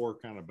I'll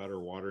work on a better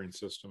watering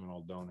system and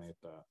I'll donate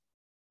that.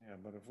 Yeah,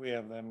 but if we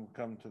have them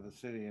come to the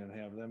city and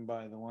have them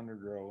buy the Wonder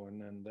Grow,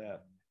 and then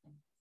that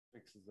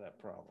fixes that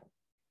problem.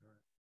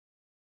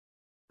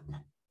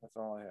 That's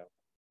all I have.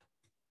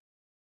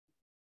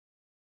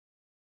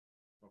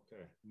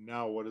 Okay,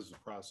 now what is the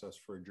process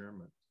for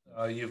adjournment?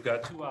 You've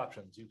got two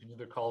options. You can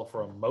either call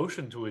for a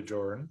motion to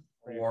adjourn,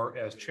 or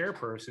as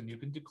chairperson, you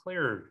can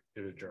declare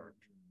it adjourned.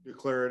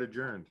 Declare it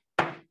adjourned.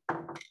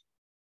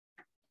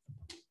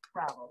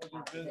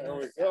 There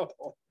we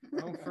go.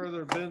 No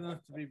further business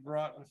to be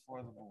brought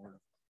before the board.